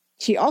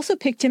 She also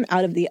picked him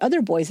out of the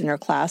other boys in her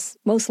class,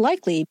 most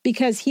likely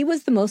because he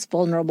was the most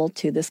vulnerable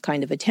to this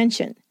kind of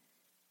attention.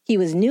 He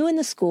was new in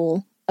the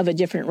school, of a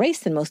different race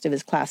than most of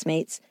his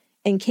classmates,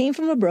 and came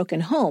from a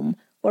broken home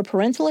where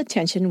parental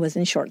attention was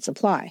in short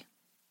supply.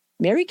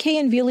 Mary Kay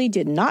and Veely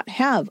did not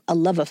have a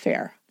love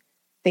affair.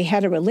 They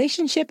had a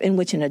relationship in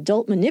which an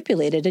adult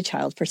manipulated a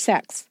child for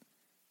sex.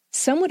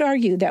 Some would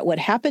argue that what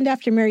happened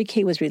after Mary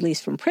Kay was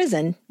released from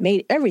prison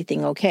made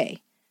everything okay.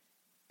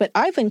 But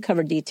I've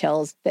uncovered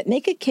details that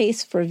make a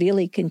case for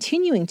Veely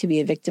continuing to be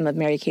a victim of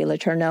Mary Kay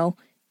Letourneau,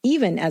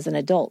 even as an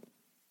adult.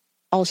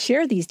 I'll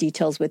share these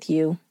details with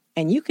you,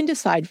 and you can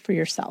decide for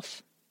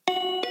yourself.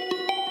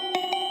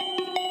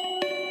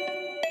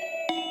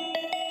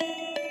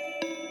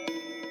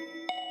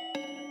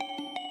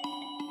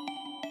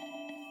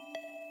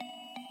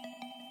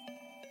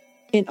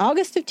 In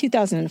August of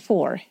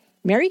 2004,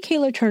 Mary Kay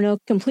Letourneau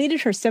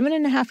completed her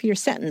 7.5-year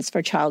sentence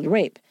for child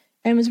rape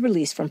and was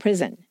released from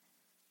prison.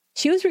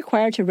 She was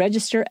required to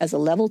register as a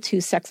Level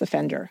 2 sex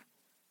offender.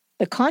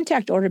 The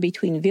contact order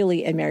between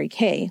Veely and Mary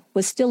Kay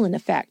was still in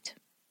effect.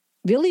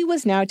 Veely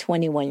was now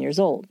 21 years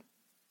old.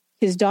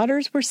 His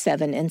daughters were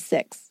 7 and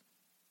 6.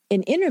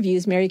 In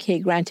interviews Mary Kay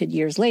granted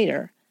years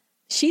later,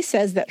 she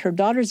says that her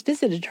daughters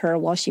visited her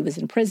while she was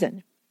in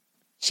prison.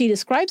 She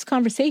describes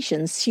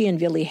conversations she and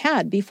Veely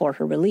had before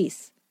her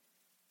release.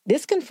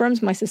 This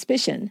confirms my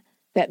suspicion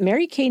that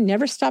Mary Kay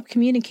never stopped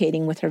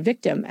communicating with her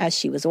victim as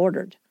she was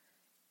ordered.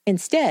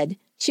 Instead,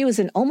 she was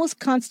in almost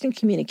constant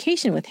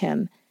communication with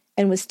him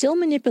and was still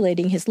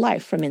manipulating his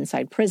life from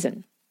inside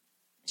prison.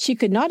 She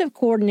could not have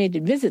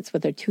coordinated visits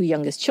with her 2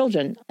 youngest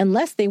children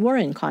unless they were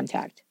in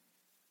contact.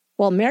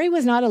 While Mary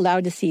was not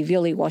allowed to see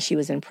Villi while she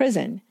was in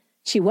prison,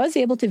 she was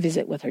able to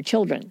visit with her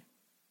children.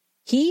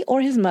 He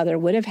or his mother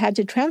would have had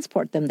to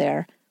transport them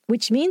there,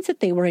 which means that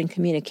they were in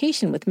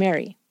communication with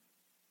Mary.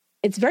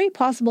 It's very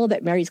possible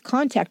that Mary's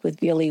contact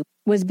with Villi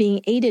was being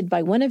aided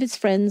by one of his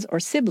friends or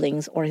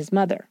siblings or his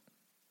mother.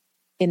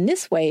 In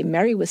this way,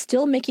 Mary was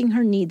still making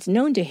her needs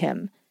known to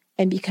him,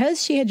 and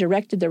because she had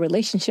directed the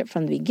relationship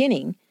from the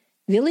beginning,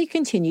 Villi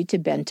continued to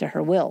bend to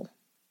her will.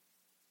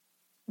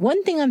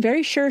 One thing I'm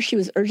very sure she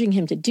was urging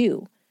him to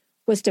do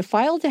was to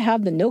file to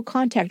have the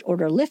no-contact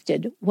order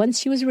lifted once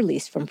she was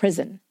released from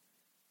prison.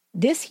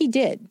 This he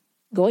did,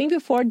 going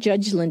before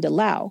Judge Linda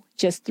Lau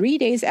just 3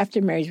 days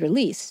after Mary's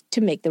release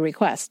to make the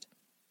request.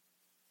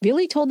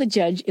 Villi told the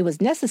judge it was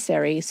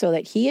necessary so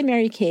that he and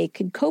Mary Kay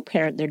could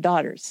co-parent their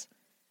daughters.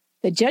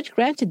 The judge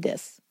granted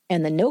this,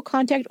 and the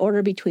no-contact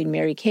order between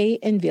Mary Kay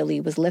and Villi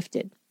was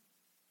lifted.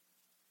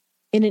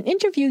 In an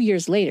interview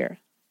years later,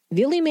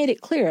 Villi made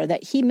it clear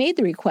that he made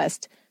the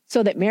request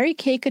so that Mary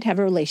Kay could have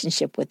a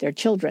relationship with their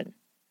children.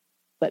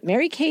 But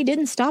Mary Kay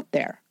didn't stop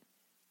there.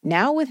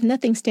 Now, with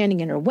nothing standing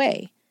in her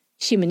way,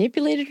 she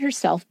manipulated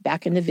herself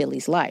back into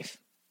Villi's life.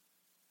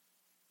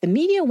 The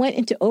media went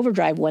into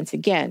overdrive once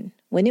again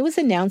when it was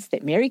announced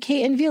that Mary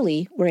Kay and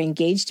Villi were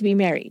engaged to be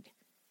married.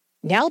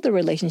 Now the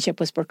relationship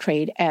was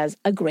portrayed as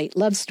a great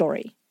love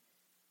story.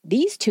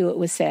 These two, it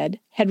was said,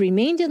 had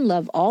remained in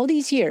love all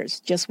these years,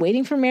 just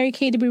waiting for Mary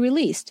Kay to be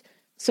released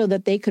so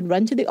that they could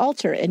run to the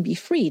altar and be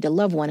free to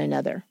love one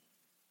another.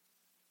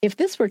 If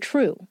this were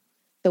true,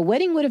 the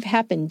wedding would have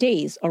happened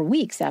days or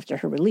weeks after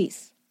her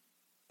release.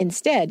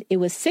 Instead, it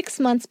was 6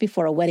 months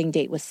before a wedding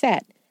date was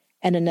set,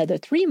 and another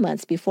 3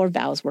 months before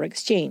vows were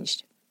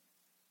exchanged.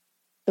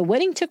 The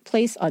wedding took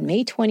place on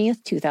May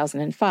 20th,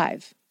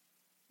 2005.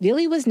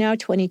 Villi was now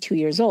 22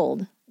 years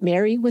old.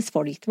 Mary was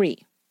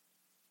 43.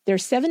 Their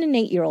 7- and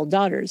 8-year-old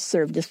daughters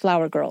served as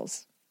flower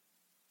girls.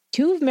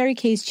 2 of Mary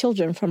Kay's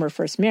children from her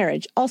first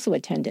marriage also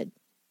attended.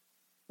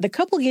 The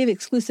couple gave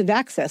exclusive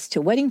access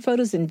to wedding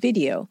photos and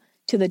video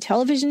to the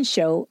television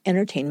show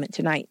Entertainment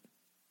Tonight.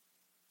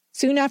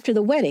 Soon after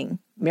the wedding,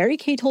 Mary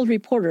Kay told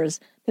reporters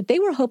that they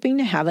were hoping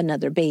to have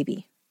another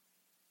baby.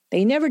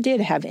 They never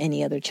did have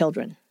any other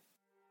children.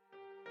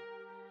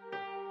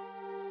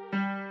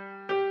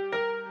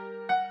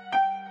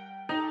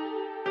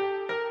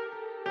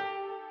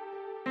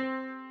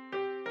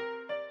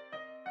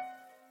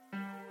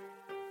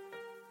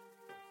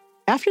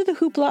 After the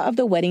hoopla of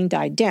the wedding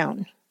died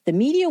down, the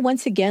media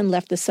once again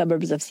left the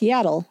suburbs of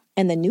Seattle,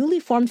 and the newly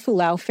formed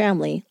Folau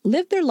family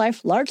lived their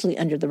life largely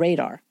under the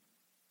radar.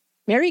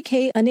 Mary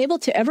Kay, unable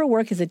to ever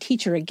work as a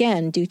teacher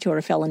again due to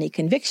her felony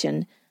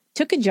conviction,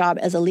 took a job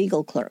as a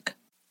legal clerk.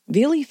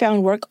 Villi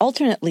found work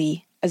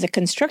alternately as a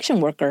construction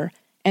worker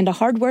and a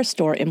hardware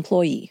store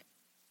employee.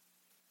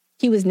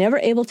 He was never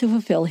able to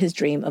fulfill his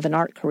dream of an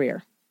art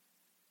career.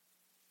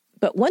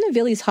 But one of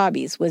Villi's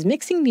hobbies was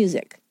mixing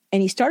music,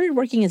 and he started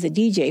working as a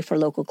DJ for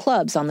local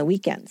clubs on the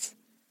weekends.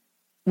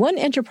 One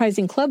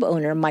enterprising club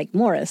owner, Mike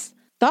Morris,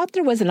 thought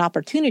there was an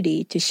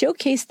opportunity to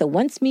showcase the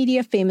once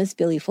media-famous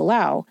Villi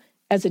Folau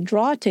as a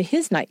draw to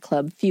his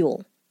nightclub,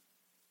 Fuel.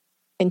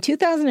 In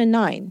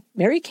 2009,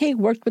 Mary Kay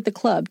worked with the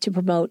club to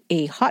promote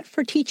a Hot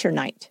for Teacher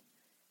night.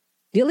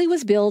 Villi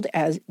was billed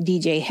as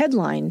DJ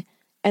Headline,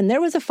 and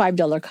there was a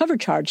 $5 cover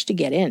charge to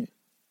get in.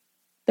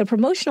 The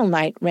promotional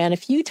night ran a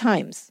few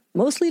times,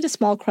 mostly to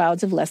small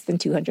crowds of less than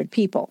 200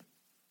 people.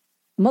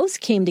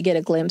 Most came to get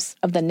a glimpse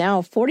of the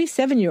now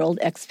 47-year-old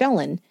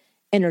ex-felon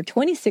and her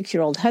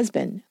 26-year-old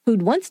husband,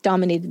 who'd once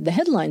dominated the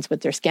headlines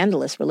with their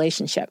scandalous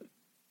relationship.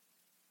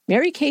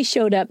 Mary Kay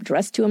showed up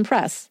dressed to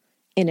impress,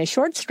 in a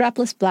short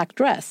strapless black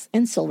dress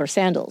and silver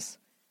sandals.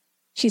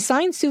 She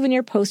signed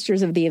souvenir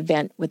posters of the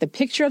event with a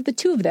picture of the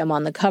two of them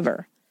on the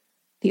cover.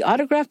 The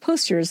autographed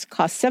posters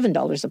cost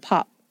 $7 a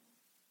pop.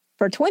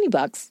 For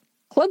 $20,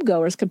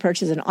 clubgoers could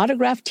purchase an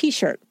autographed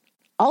T-shirt,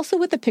 also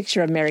with a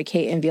picture of Mary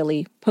Kay and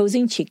Villi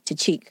posing cheek to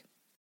cheek.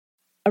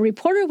 A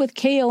reporter with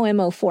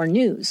KOMO4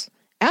 News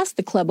asked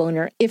the club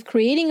owner if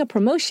creating a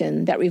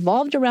promotion that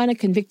revolved around a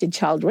convicted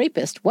child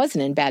rapist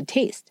wasn't in bad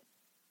taste.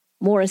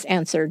 Morris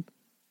answered,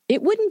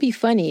 "It wouldn't be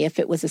funny if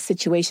it was a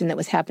situation that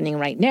was happening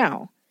right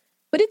now,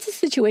 but it's a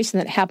situation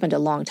that happened a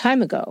long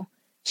time ago.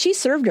 She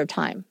served her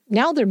time.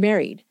 Now they're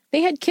married.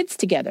 They had kids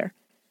together.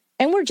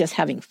 And we're just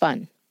having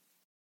fun."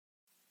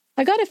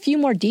 I got a few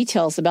more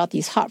details about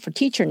these Hot for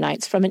Teacher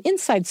nights from an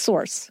inside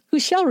source who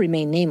shall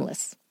remain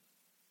nameless.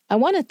 I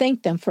want to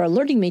thank them for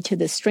alerting me to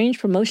this strange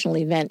promotional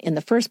event in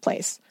the first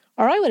place,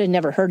 or I would have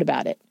never heard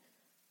about it.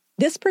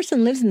 This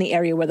person lives in the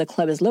area where the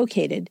club is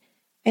located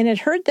and had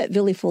heard that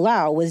Villi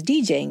Folau was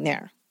DJing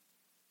there.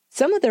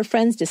 Some of their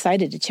friends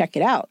decided to check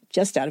it out,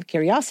 just out of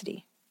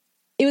curiosity.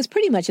 It was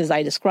pretty much as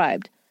I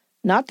described.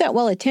 Not that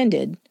well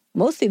attended,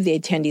 most of the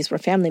attendees were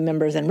family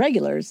members and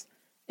regulars.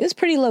 It was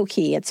pretty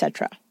low-key,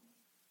 etc.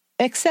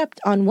 Except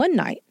on one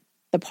night,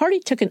 the party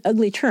took an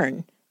ugly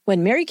turn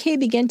when Mary Kay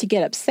began to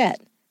get upset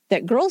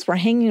that girls were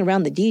hanging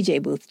around the DJ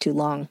booth too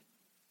long.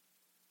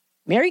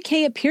 Mary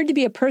Kay appeared to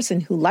be a person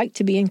who liked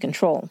to be in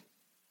control.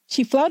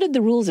 She flouted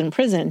the rules in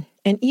prison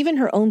and even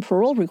her own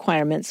parole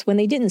requirements when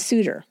they didn't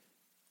suit her.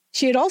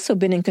 She had also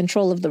been in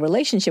control of the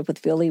relationship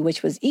with Billy,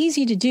 which was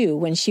easy to do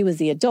when she was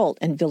the adult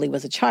and Billy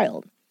was a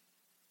child.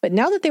 But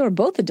now that they were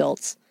both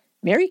adults,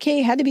 Mary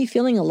Kay had to be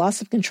feeling a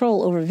loss of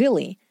control over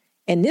Billy,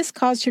 and this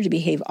caused her to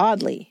behave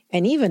oddly,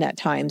 and even at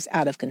times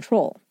out of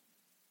control.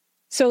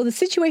 So the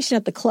situation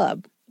at the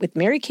club, with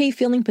Mary Kay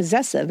feeling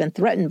possessive and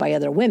threatened by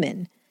other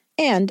women,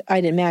 and,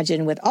 I'd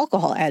imagine, with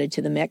alcohol added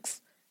to the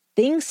mix,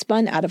 things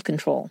spun out of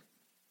control.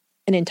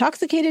 An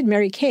intoxicated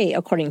Mary Kay,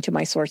 according to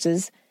my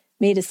sources,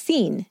 made a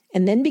scene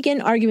and then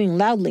began arguing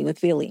loudly with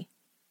Billy.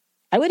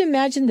 I would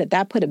imagine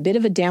that put a bit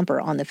of a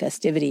damper on the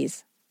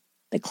festivities.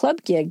 The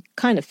club gig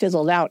kind of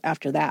fizzled out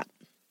after that.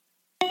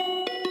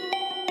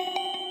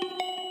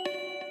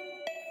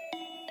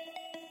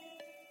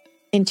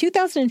 In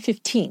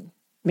 2015,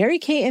 Mary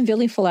Kay and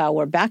Billy Fualaau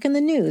were back in the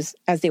news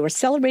as they were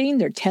celebrating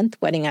their 10th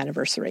wedding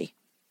anniversary.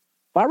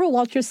 Barbara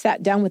Walters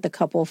sat down with the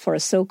couple for a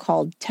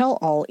so-called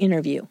tell-all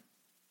interview.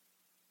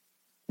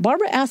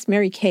 Barbara asked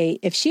Mary Kay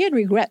if she had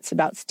regrets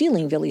about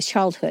stealing Billy's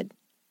childhood.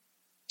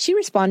 She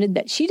responded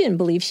that she didn't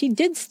believe she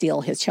did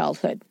steal his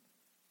childhood.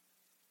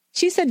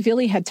 She said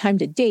Billy had time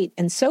to date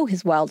and sow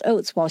his wild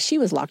oats while she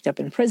was locked up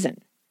in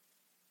prison.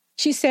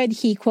 She said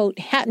he, quote,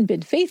 hadn't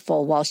been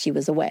faithful while she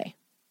was away.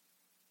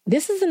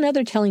 This is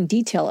another telling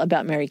detail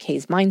about Mary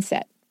Kay's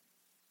mindset.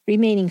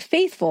 Remaining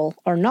faithful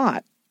or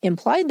not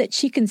implied that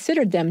she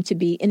considered them to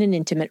be in an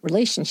intimate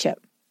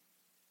relationship.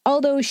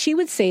 Although she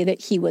would say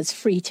that he was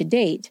free to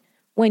date,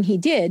 when he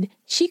did,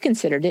 she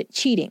considered it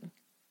cheating.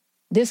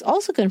 This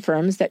also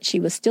confirms that she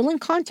was still in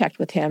contact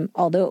with him,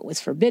 although it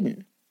was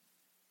forbidden.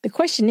 The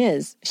question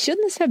is,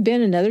 shouldn't this have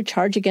been another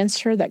charge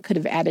against her that could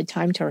have added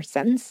time to her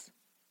sentence?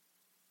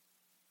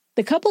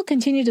 The couple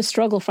continued to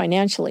struggle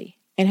financially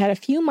and had a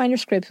few minor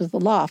scrapes with the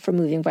law for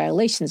moving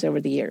violations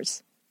over the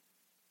years.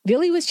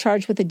 Billy was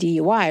charged with a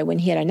DUI when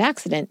he had an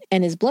accident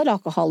and his blood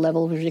alcohol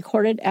level was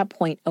recorded at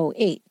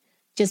 .08,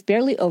 just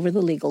barely over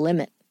the legal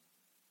limit.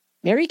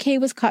 Mary Kay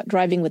was caught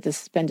driving with a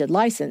suspended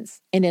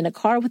license and in a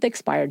car with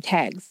expired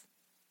tags.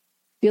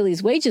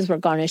 Billy's wages were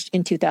garnished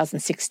in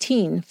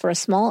 2016 for a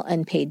small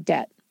unpaid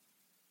debt.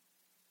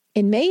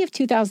 In May of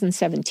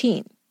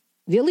 2017,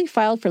 Billy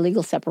filed for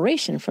legal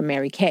separation from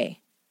Mary Kay.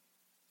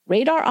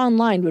 Radar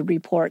Online would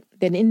report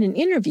that in an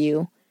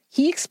interview,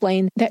 he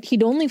explained that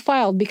he'd only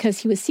filed because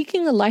he was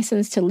seeking a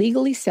license to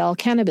legally sell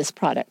cannabis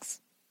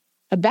products.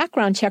 A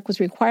background check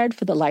was required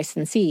for the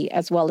licensee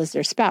as well as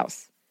their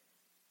spouse.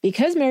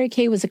 Because Mary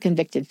Kay was a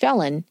convicted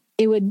felon,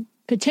 it would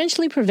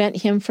potentially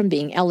prevent him from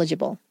being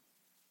eligible.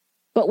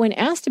 But when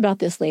asked about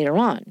this later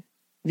on,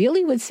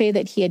 Billy would say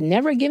that he had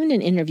never given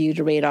an interview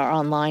to Radar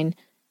Online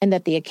and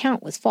that the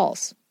account was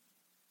false.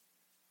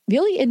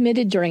 Billy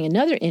admitted during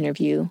another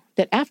interview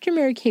that after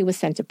Mary Kay was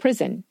sent to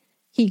prison,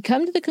 he'd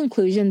come to the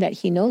conclusion that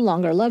he no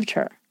longer loved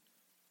her.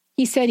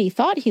 He said he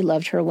thought he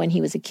loved her when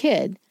he was a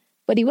kid,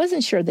 but he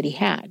wasn't sure that he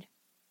had.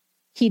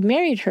 He'd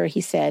married her,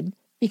 he said,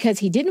 because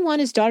he didn't want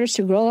his daughters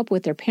to grow up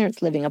with their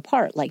parents living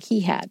apart like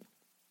he had.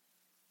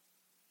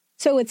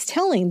 So it's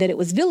telling that it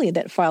was Billy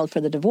that filed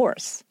for the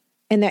divorce,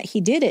 and that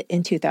he did it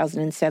in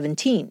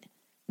 2017,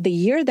 the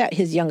year that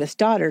his youngest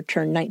daughter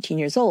turned 19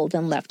 years old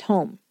and left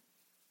home.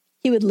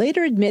 He would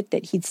later admit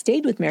that he'd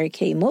stayed with Mary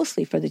Kay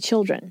mostly for the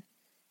children.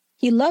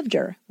 He loved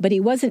her, but he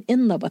wasn't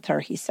in love with her,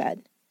 he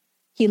said.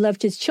 He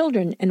loved his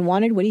children and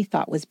wanted what he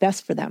thought was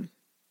best for them.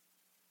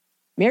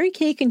 Mary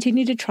Kay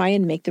continued to try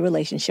and make the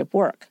relationship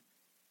work.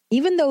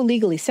 Even though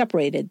legally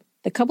separated,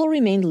 the couple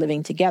remained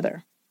living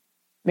together.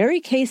 Mary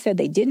Kay said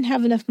they didn't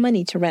have enough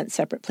money to rent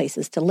separate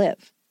places to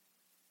live.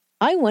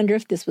 I wonder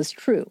if this was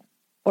true,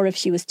 or if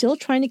she was still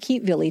trying to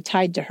keep Billy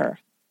tied to her.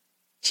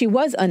 She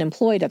was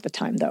unemployed at the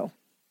time, though.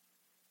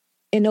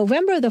 In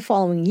November of the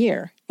following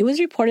year, it was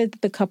reported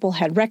that the couple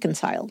had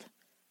reconciled.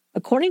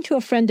 According to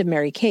a friend of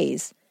Mary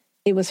Kay's,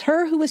 it was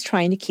her who was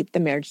trying to keep the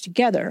marriage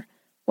together,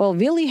 while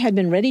Billy had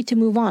been ready to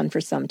move on for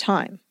some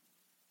time.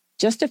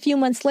 Just a few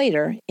months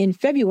later, in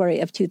February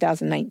of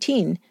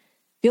 2019,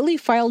 Billy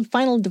filed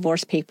final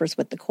divorce papers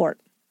with the court.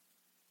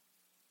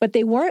 But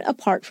they weren't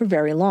apart for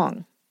very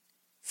long.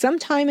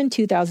 Sometime in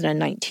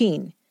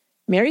 2019,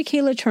 Mary Kay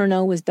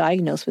Letourneau was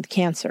diagnosed with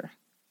cancer.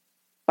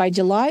 By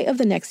July of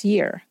the next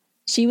year,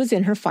 she was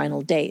in her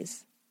final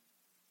days.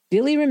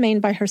 Billy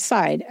remained by her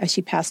side as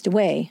she passed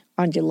away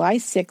on July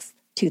 6,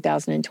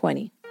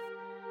 2020.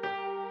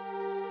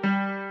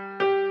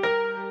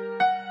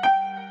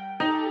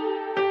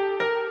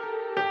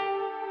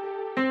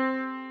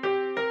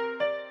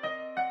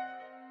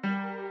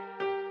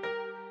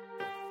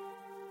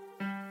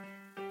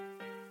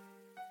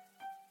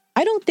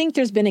 I don't think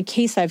there's been a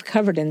case I've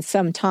covered in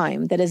some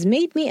time that has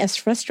made me as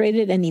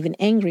frustrated and even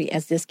angry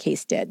as this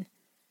case did.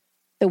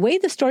 The way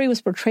the story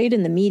was portrayed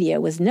in the media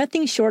was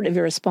nothing short of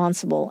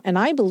irresponsible, and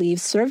I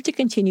believe served to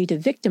continue to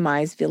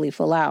victimize Billy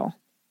Fualaau.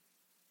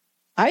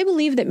 I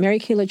believe that Mary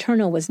Kay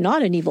Letourneau was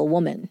not an evil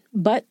woman,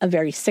 but a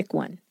very sick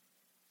one.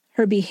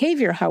 Her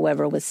behavior,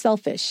 however, was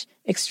selfish,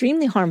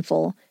 extremely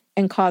harmful,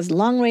 and caused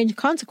long-range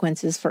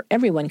consequences for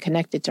everyone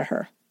connected to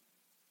her.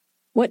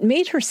 What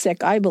made her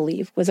sick, I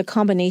believe, was a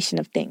combination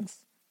of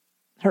things.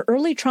 Her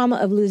early trauma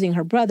of losing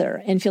her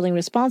brother and feeling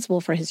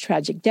responsible for his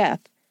tragic death,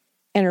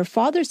 and her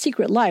father's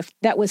secret life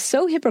that was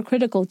so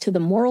hypocritical to the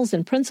morals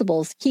and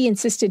principles he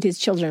insisted his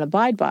children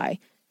abide by,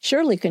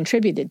 surely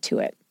contributed to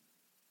it.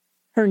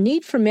 Her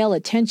need for male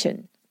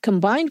attention,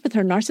 combined with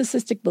her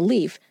narcissistic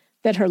belief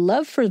that her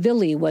love for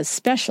Vili was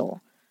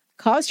special,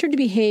 caused her to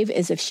behave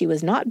as if she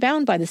was not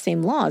bound by the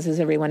same laws as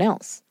everyone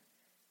else.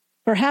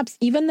 Perhaps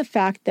even the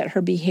fact that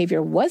her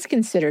behavior was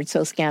considered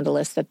so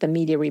scandalous that the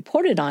media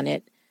reported on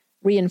it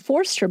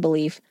reinforced her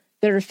belief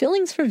that her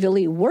feelings for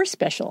Vili were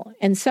special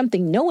and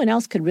something no one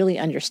else could really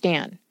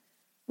understand,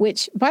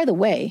 which, by the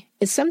way,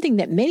 is something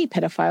that many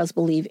pedophiles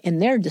believe in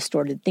their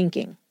distorted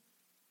thinking.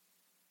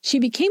 She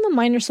became a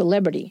minor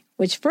celebrity,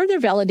 which further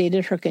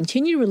validated her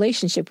continued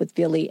relationship with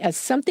Vili as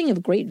something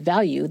of great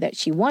value that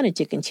she wanted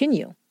to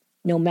continue,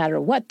 no matter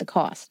what the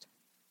cost.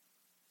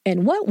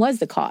 And what was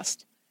the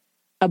cost?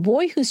 A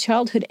boy whose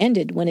childhood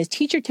ended when his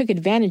teacher took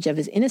advantage of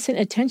his innocent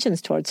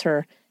attentions towards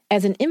her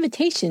as an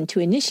invitation to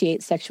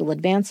initiate sexual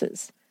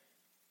advances.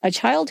 A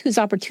child whose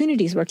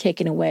opportunities were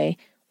taken away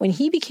when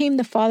he became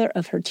the father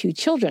of her 2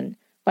 children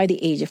by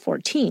the age of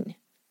 14.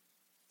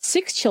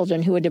 6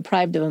 children who were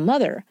deprived of a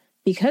mother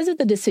because of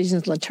the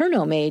decisions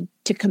Letourneau made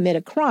to commit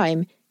a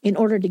crime in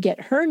order to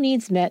get her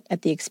needs met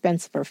at the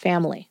expense of her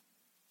family.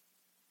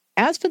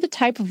 As for the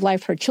type of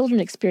life her children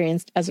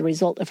experienced as a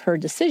result of her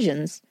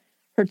decisions,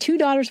 her 2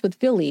 daughters with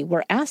Vili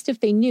were asked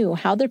if they knew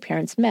how their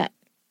parents met.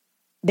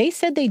 They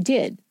said they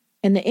did,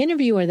 and the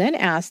interviewer then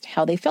asked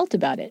how they felt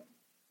about it.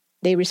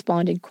 They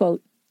responded,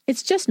 quote,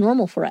 "It's just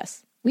normal for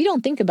us. We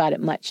don't think about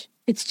it much.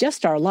 It's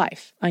just our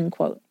life,"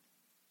 unquote.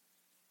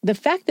 The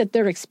fact that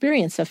their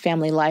experience of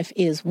family life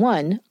is,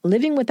 1,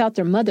 living without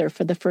their mother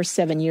for the first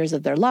 7 years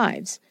of their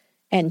lives,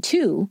 and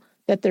 2,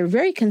 that their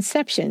very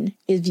conception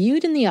is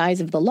viewed in the eyes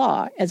of the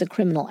law as a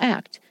criminal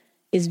act,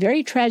 is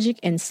very tragic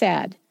and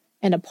sad,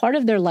 and a part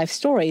of their life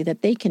story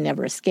that they can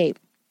never escape.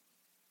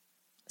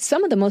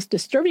 Some of the most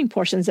disturbing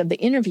portions of the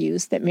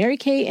interviews that Mary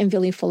Kay and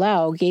Vili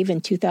Fualaau gave in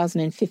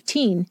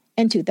 2015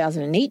 and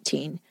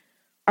 2018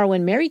 are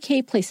when Mary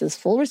Kay places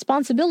full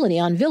responsibility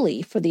on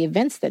Vili for the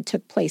events that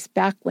took place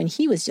back when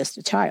he was just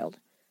a child.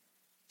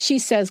 She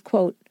says,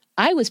 quote,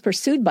 "I was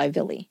pursued by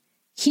Vili.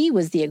 He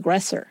was the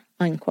aggressor,"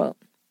 unquote.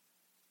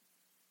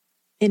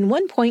 In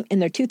one point in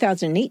their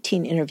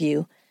 2018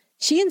 interview,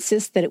 she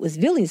insists that it was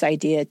Vili's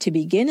idea to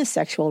begin a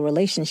sexual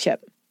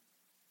relationship.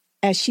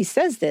 As she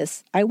says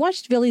this, I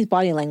watched Vili's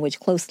body language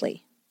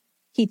closely.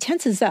 He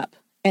tenses up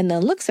and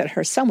then looks at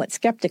her somewhat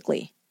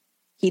skeptically.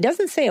 He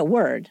doesn't say a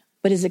word,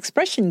 but his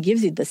expression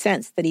gives you the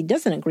sense that he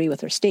doesn't agree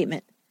with her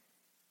statement.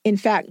 In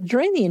fact,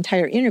 during the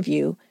entire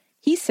interview,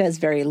 he says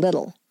very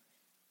little.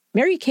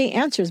 Mary Kay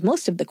answers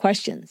most of the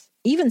questions,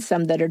 even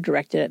some that are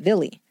directed at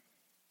Vili.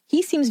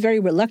 He seems very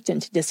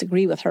reluctant to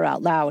disagree with her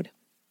out loud.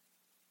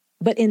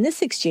 But in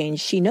this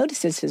exchange, she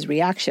notices his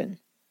reaction.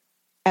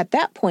 At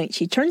that point,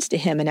 she turns to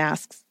him and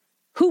asks,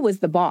 "Who was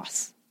the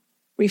boss?"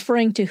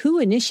 referring to who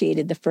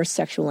initiated the first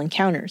sexual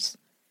encounters.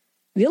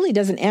 Vili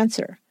doesn't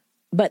answer,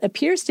 but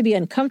appears to be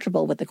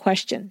uncomfortable with the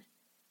question.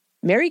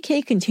 Mary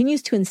Kay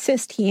continues to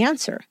insist he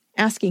answer,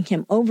 asking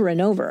him over and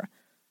over,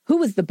 "Who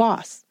was the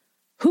boss?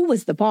 Who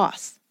was the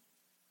boss?"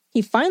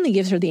 He finally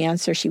gives her the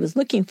answer she was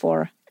looking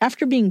for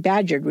after being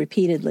badgered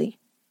repeatedly.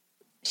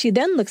 She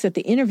then looks at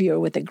the interviewer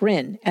with a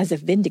grin, as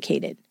if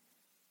vindicated.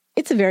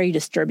 It's a very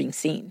disturbing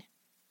scene.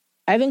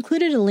 I've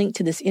included a link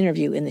to this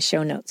interview in the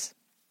show notes.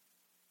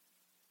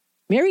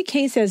 Mary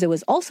Kay says it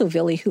was also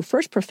Vili who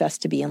first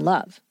professed to be in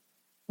love.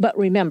 But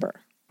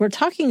remember, we're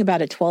talking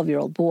about a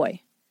 12-year-old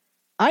boy.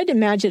 I'd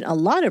imagine a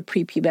lot of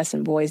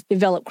prepubescent boys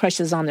develop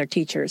crushes on their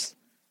teachers,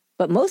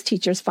 but most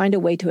teachers find a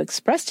way to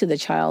express to the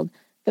child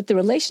that the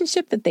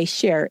relationship that they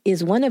share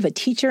is one of a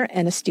teacher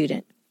and a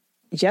student,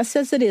 just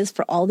as it is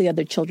for all the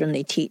other children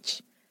they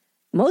teach.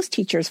 Most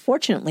teachers,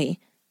 fortunately,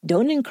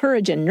 don't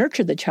encourage and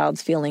nurture the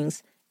child's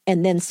feelings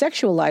and then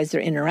sexualize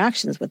their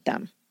interactions with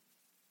them.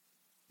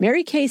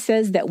 Mary Kay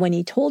says that when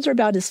he told her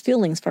about his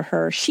feelings for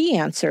her, she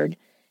answered,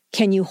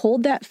 "Can you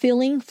hold that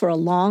feeling for a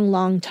long,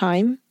 long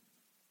time?"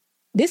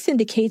 This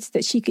indicates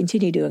that she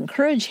continued to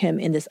encourage him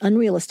in this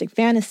unrealistic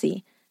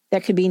fantasy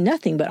that could be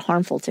nothing but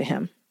harmful to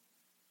him.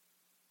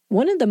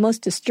 One of the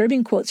most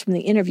disturbing quotes from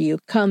the interview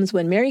comes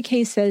when Mary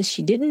Kay says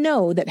she didn't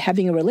know that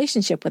having a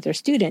relationship with her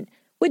student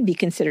would be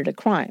considered a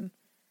crime.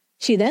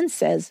 She then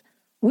says,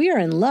 "We are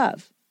in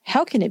love.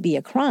 How can it be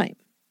a crime?"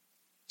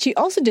 She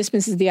also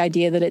dismisses the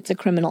idea that it's a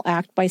criminal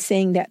act by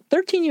saying that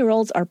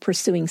 13-year-olds are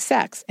pursuing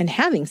sex and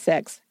having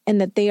sex and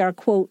that they are,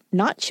 quote,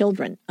 "not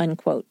children,"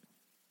 unquote.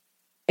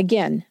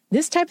 Again,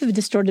 this type of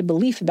distorted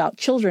belief about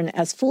children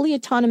as fully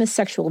autonomous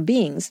sexual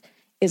beings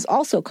is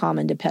also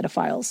common to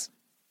pedophiles.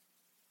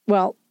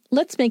 Well,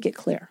 let's make it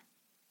clear.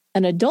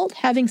 An adult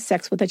having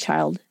sex with a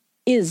child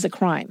is a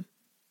crime.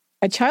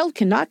 A child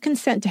cannot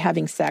consent to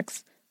having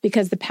sex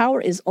because the power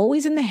is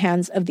always in the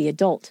hands of the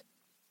adult.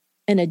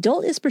 An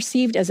adult is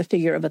perceived as a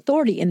figure of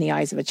authority in the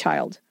eyes of a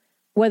child,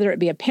 whether it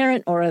be a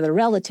parent or other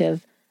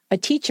relative, a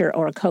teacher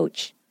or a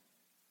coach.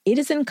 It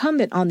is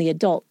incumbent on the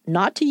adult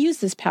not to use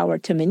this power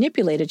to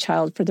manipulate a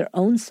child for their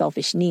own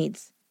selfish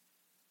needs.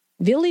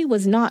 Willie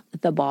was not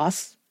the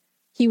boss.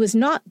 He was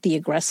not the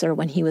aggressor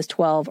when he was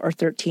 12 or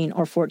 13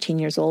 or 14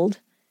 years old.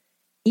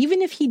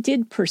 Even if he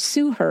did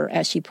pursue her,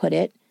 as she put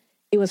it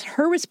was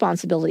her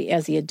responsibility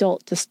as the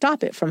adult to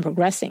stop it from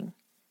progressing.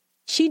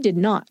 She did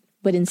not,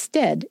 but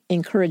instead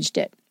encouraged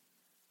it.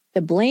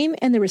 The blame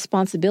and the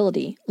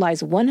responsibility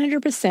lies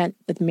 100%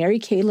 with Mary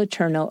Kay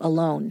Letourneau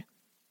alone.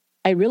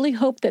 I really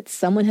hope that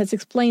someone has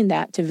explained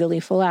that to Willie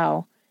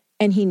Falau,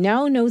 and he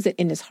now knows it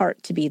in his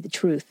heart to be the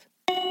truth.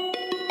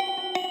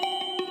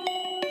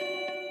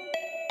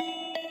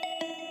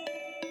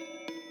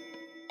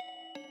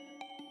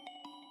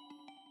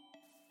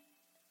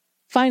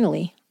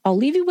 Finally, I'll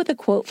leave you with a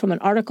quote from an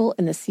article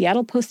in the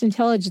Seattle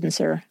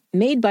Post-Intelligencer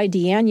made by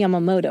Deanne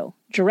Yamamoto,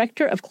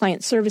 Director of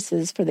Client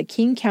Services for the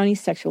King County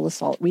Sexual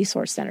Assault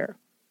Resource Center.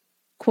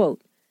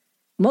 Quote,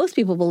 "Most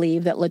people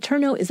believe that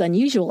Letourneau is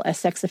unusual as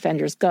sex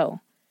offenders go.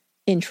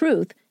 In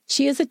truth,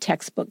 she is a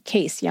textbook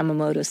case,"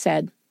 Yamamoto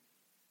said.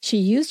 She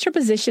used her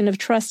position of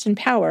trust and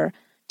power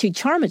to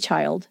charm a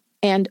child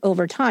and,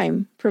 over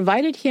time,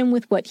 provided him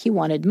with what he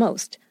wanted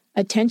most,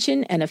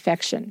 attention and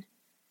affection.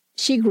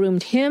 She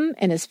groomed him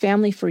and his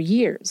family for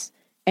years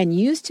and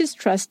used his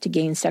trust to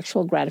gain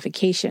sexual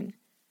gratification.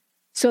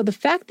 So the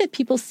fact that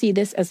people see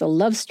this as a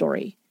love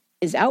story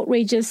is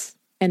outrageous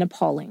and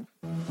appalling.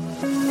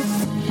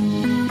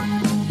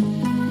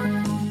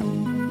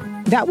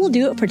 That will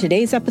do it for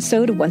today's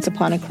episode of Once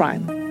Upon a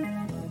Crime.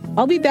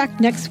 I'll be back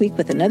next week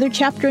with another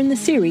chapter in the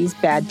series,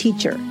 Bad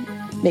Teacher.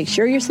 Make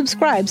sure you're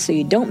subscribed so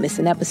you don't miss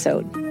an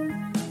episode.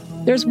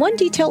 There's one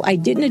detail I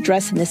didn't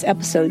address in this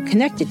episode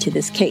connected to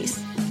this case.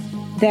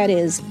 That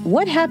is,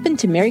 what happened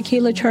to Mary Kay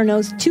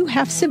Letourneau's 2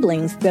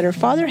 half-siblings that her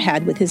father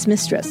had with his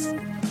mistress?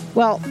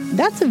 Well,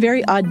 that's a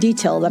very odd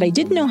detail that I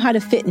didn't know how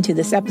to fit into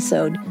this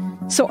episode,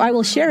 so I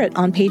will share it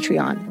on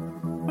Patreon.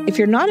 If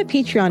you're not a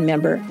Patreon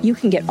member, you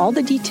can get all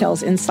the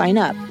details and sign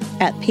up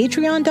at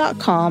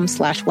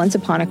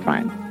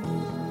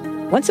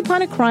patreon.com/onceuponacrime. Once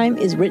Upon a Crime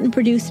is written,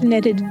 produced, and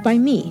edited by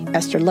me,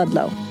 Esther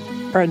Ludlow.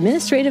 Our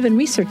administrative and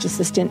research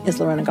assistant is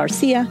Lorena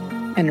Garcia,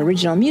 and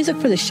original music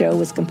for the show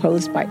was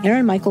composed by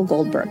Aaron Michael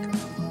Goldberg.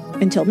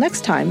 Until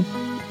next time,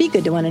 be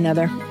good to one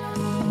another.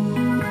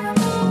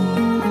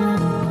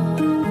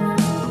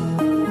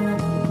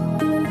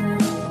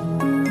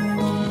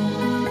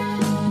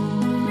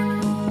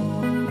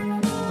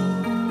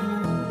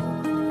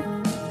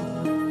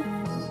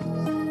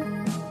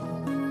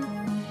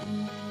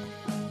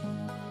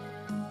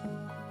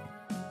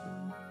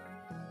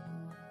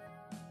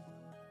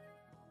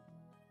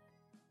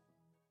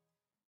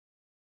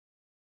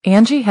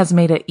 Angie has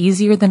made it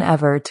easier than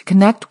ever to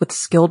connect with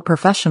skilled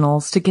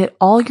professionals to get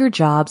all your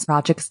jobs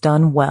projects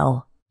done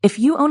well. If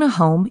you own a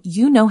home,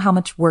 you know how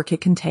much work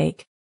it can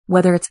take,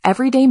 whether it's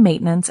everyday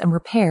maintenance and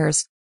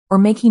repairs or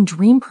making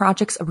dream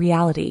projects a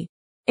reality.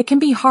 It can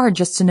be hard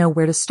just to know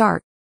where to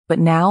start, but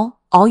now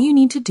all you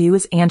need to do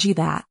is Angie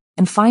that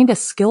and find a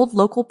skilled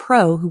local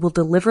pro who will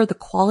deliver the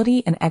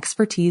quality and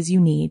expertise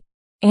you need.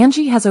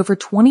 Angie has over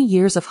 20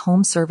 years of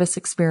home service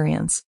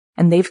experience,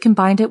 and they've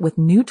combined it with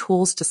new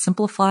tools to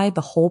simplify the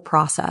whole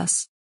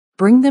process.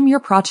 Bring them your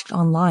project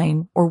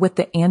online or with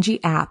the Angie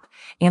app,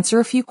 answer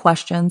a few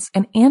questions,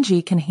 and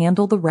Angie can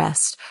handle the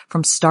rest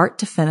from start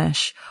to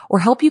finish, or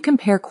help you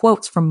compare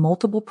quotes from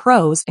multiple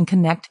pros and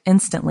connect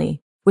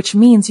instantly, which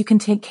means you can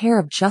take care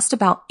of just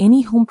about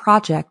any home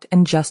project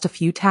in just a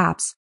few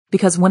taps.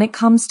 Because when it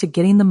comes to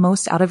getting the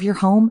most out of your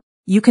home,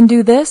 you can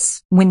do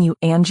this when you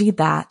Angie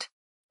that.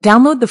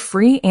 Download the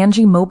free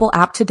Angie mobile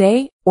app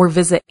today or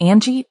visit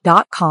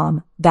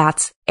Angie.com.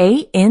 That's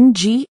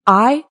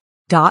ANGI.com.